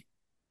Riley.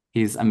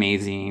 He's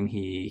amazing.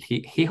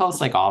 He hosts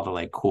like all the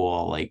like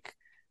cool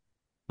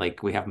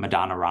like we have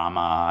Madonna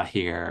Rama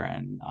here,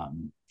 and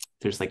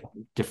there's like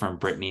different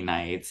Britney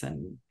nights,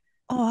 and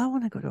Oh, I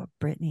want to go to a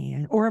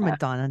Britney or a yeah,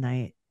 Madonna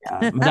night.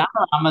 yeah. Madonna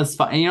Rama's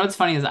fun. And what's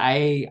funny is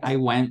I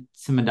went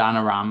to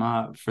Madonna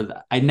Rama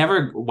I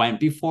never went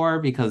before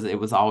because it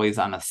was always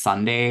on a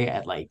Sunday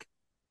at like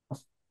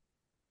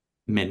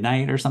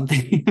midnight or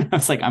something. I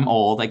was like, I'm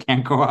old. I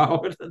can't go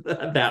out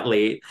that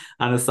late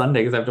on a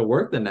Sunday because I have to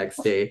work the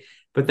next day.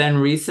 But then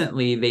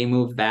recently they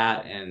moved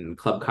that and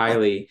Club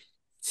Kylie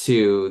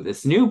to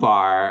this new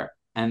bar,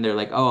 and they're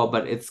like, oh,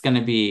 but it's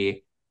gonna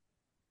be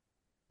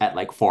at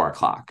like 4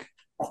 o'clock.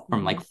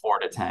 from like 4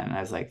 to 10. And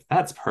I was like,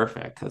 that's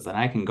perfect because then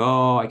I can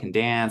go, I can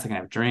dance, I can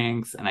have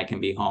drinks, and I can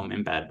be home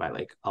in bed by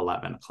like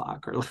 11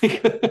 o'clock or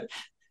like,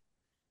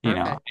 you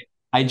know, Perfect.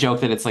 I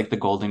joke that it's like the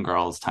Golden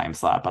Girls time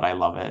slot, but I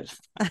love it.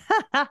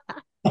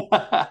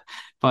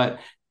 But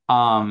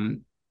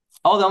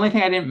oh, the only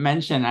thing I didn't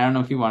mention, I don't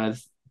know if you want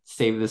to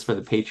save this for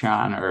the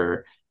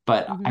Patreon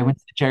but I went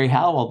to the Jerry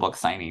Halliwell book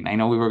signing. I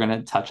know we were going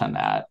to touch on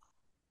that.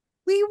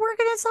 We were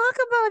going to talk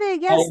about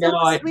it. Yes,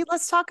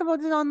 let's talk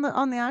about it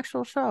on the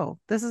actual show.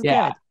 This is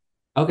good.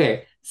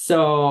 Okay,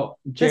 so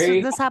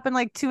Jerry, this happened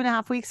like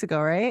 2.5 weeks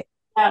ago, right?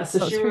 yeah,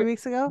 so 3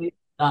 weeks ago.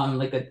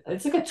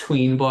 It's like a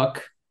tween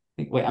book.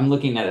 Wait, I'm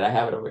looking at it. I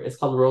have it over. It's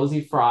called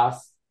Rosie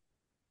Frost,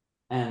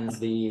 and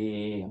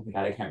oh my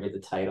God, I can't read the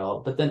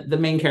title, but the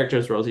main character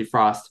is Rosie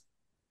Frost.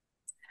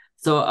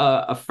 So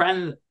a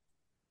friend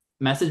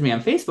messaged me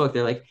on Facebook.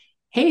 They're like,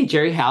 hey,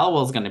 Jerry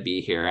Halliwell's going to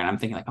be here. And I'm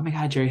thinking like, oh my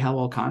God, Jerry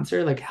Halliwell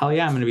concert? Like, hell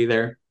yeah, I'm going to be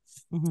there.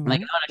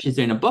 Like, oh, no, she's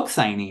doing a book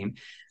signing.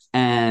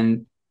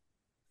 And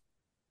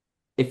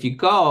if you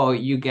go,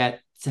 you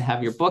get to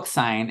have your book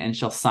signed and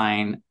she'll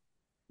sign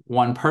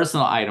one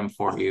personal item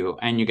for you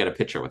and you get a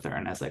picture with her.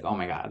 And I was like, oh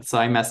my God. So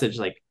I messaged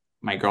like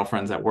my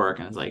girlfriends at work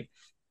and it's like,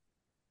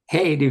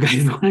 hey, do you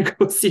guys want to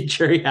go see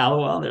Jerry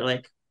Halliwell? And they're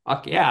like,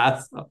 fuck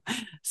yeah.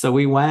 So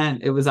we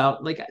went. It was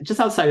out like just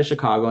outside of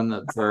Chicago in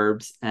the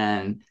burbs,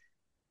 and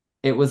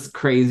it was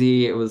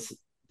crazy.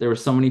 There were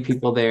so many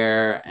people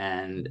there,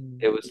 and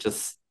it was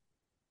just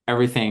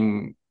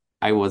everything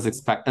I was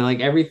expecting, like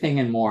everything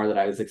and more that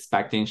I was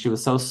expecting. She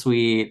was so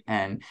sweet,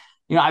 and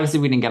obviously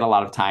we didn't get a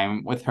lot of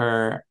time with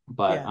her,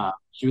 but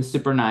she was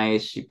super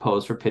nice. She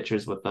posed for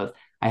pictures with us.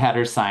 I had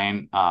her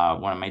sign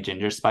one of my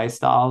Ginger Spice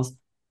dolls.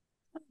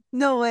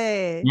 No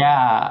way.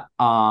 Yeah.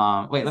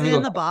 Wait, let me go.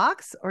 In the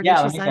box, or did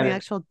she sign the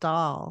actual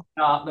doll?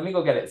 Let me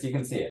go get it so you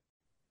can see it.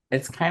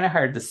 It's kind of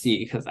hard to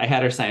see because I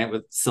had her sign it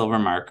with silver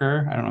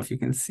marker. I don't know if you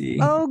can see.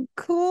 Oh,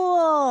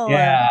 cool.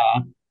 Yeah.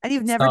 And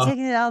you've never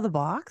taken it out of the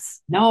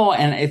box? No,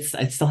 and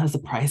it still has a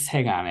price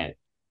tag on it.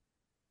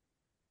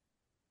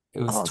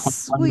 It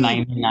was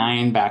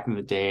 $21.99 back in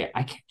the day.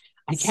 I can't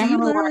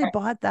remember. You literally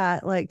bought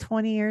that like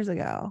 20 years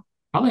ago.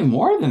 Probably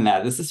more than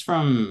that. This is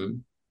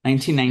from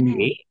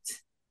 1998.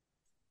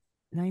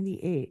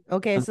 98.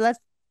 Okay, so that's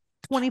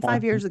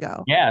 25 years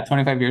ago. Yeah,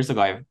 25 years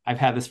ago. I've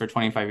had this for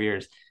 25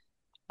 years.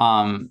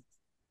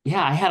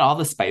 Yeah, I had all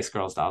the Spice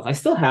Girls dolls. I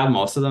still have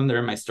most of them. They're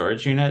in my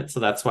storage unit. So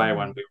that's why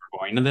when we were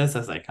going to this, I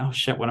was like, oh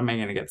shit, what am I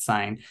going to get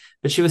signed?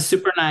 But she was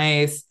super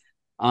nice.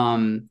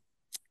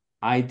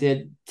 I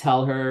did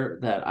tell her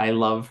that I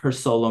love her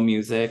solo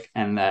music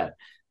and that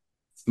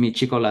Mi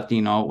Chico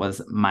Latino was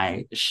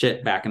my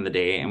shit back in the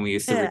day. And we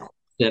used to record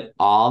it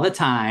all the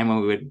time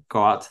when we would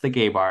go out to the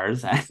gay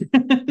bars.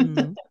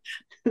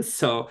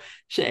 So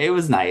it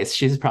was nice.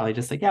 She's probably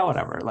just like, yeah,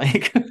 whatever.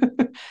 Like,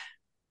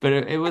 but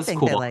it was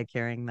cool. They like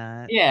hearing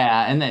that.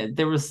 Yeah. And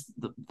there was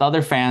the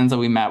other fans that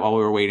we met while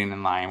we were waiting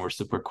in line were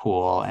super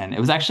cool. And it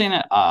was actually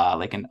in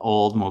like an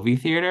old movie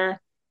theater.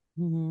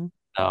 So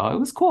it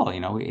was cool.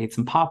 We ate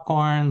some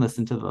popcorn,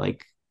 listened to the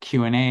like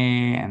Q&A,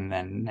 and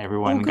then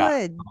everyone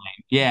got,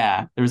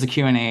 yeah, there was a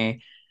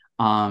Q&A.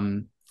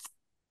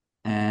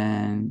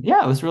 And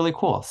yeah, it was really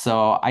cool.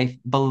 So I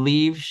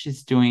believe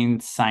she's doing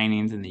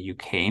signings in the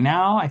UK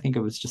now. I think it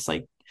was just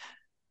like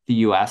the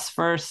US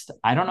first.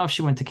 I don't know if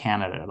she went to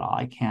Canada at all.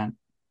 I can't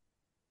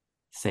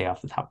say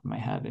off the top of my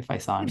head if I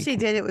saw any. If she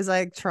did, it was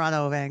like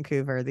Toronto,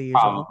 Vancouver, the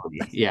usual.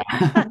 Probably, yeah.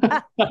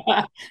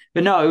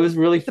 But no, it was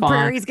really fun. The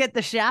prairies get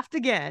the shaft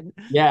again.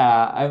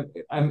 Yeah,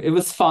 it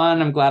was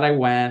fun. I'm glad I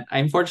went. I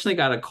unfortunately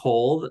got a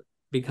cold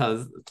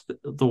because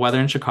the weather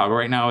in Chicago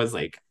right now is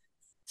like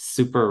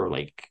super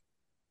like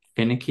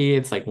finicky.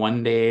 It's like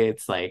one day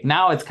it's like,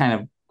 now it's kind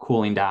of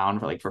cooling down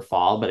for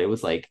fall, but it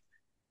was like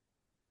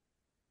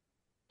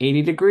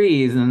 80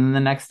 degrees, and then the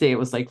next day it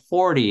was like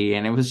 40,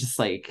 and it was just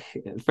like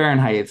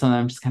Fahrenheit. So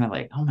I'm just kind of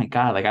like, oh my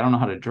God, like I don't know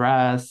how to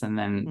dress. And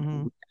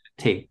then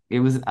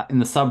it was in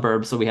the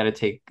suburbs, so we had to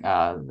take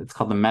it's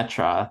called the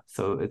Metra,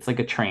 so it's like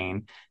a train.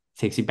 It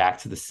takes you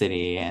back to the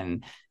city,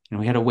 and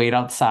we had to wait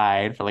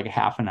outside for like a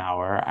half an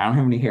hour. I don't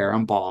have any hair,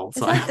 I'm bald.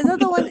 Is that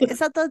the one? Is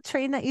that the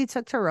train that you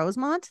took to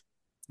Rosemont?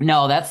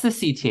 No, that's the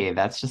CTA.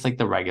 That's just like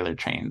the regular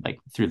train, like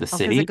through the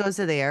city. It goes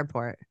to the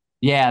airport.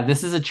 Yeah,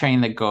 this is a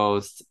train that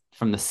goes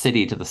from the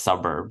city to the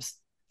suburbs.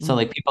 So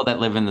like people that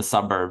live in the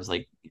suburbs,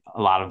 like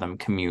a lot of them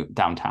commute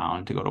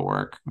downtown to go to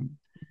work.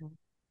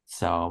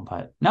 So,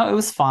 but no, it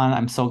was fun.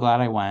 I'm so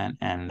glad I went.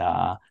 And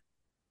yeah,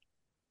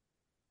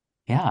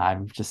 I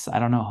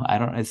don't know.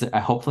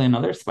 Hopefully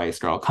another Spice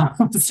Girl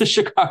comes to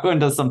Chicago and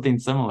does something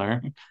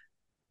similar.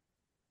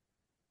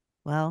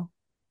 Well,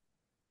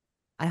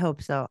 I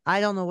hope so. I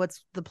don't know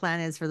what's the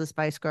plan is for the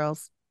Spice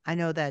Girls. I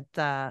know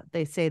that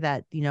they say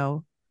that,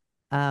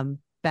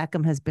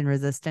 Beckham has been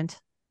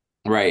resistant.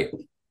 Right.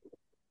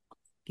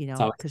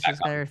 Because she's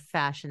got her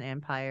fashion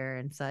empire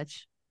and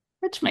such.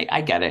 Which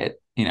I get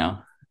it,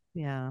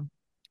 Yeah.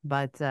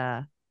 But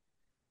I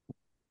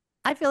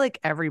feel like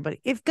everybody,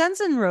 if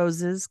Guns N'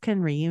 Roses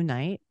can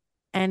reunite,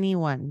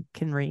 anyone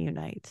can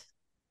reunite.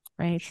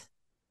 Right?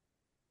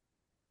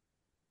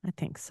 I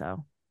think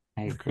so.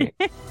 I agree.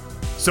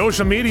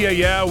 Social media,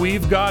 yeah,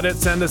 we've got it.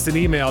 Send us an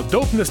email,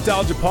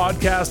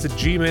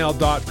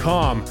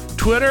 dopenostalgiapodcast@gmail.com.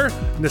 Twitter,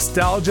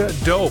 Nostalgia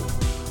Dope.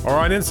 Or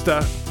on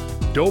Insta,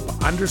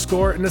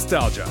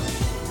 dope_nostalgia.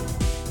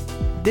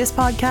 This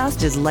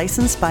podcast is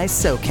licensed by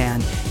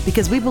SOCAN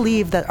because we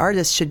believe that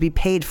artists should be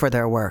paid for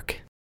their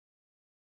work.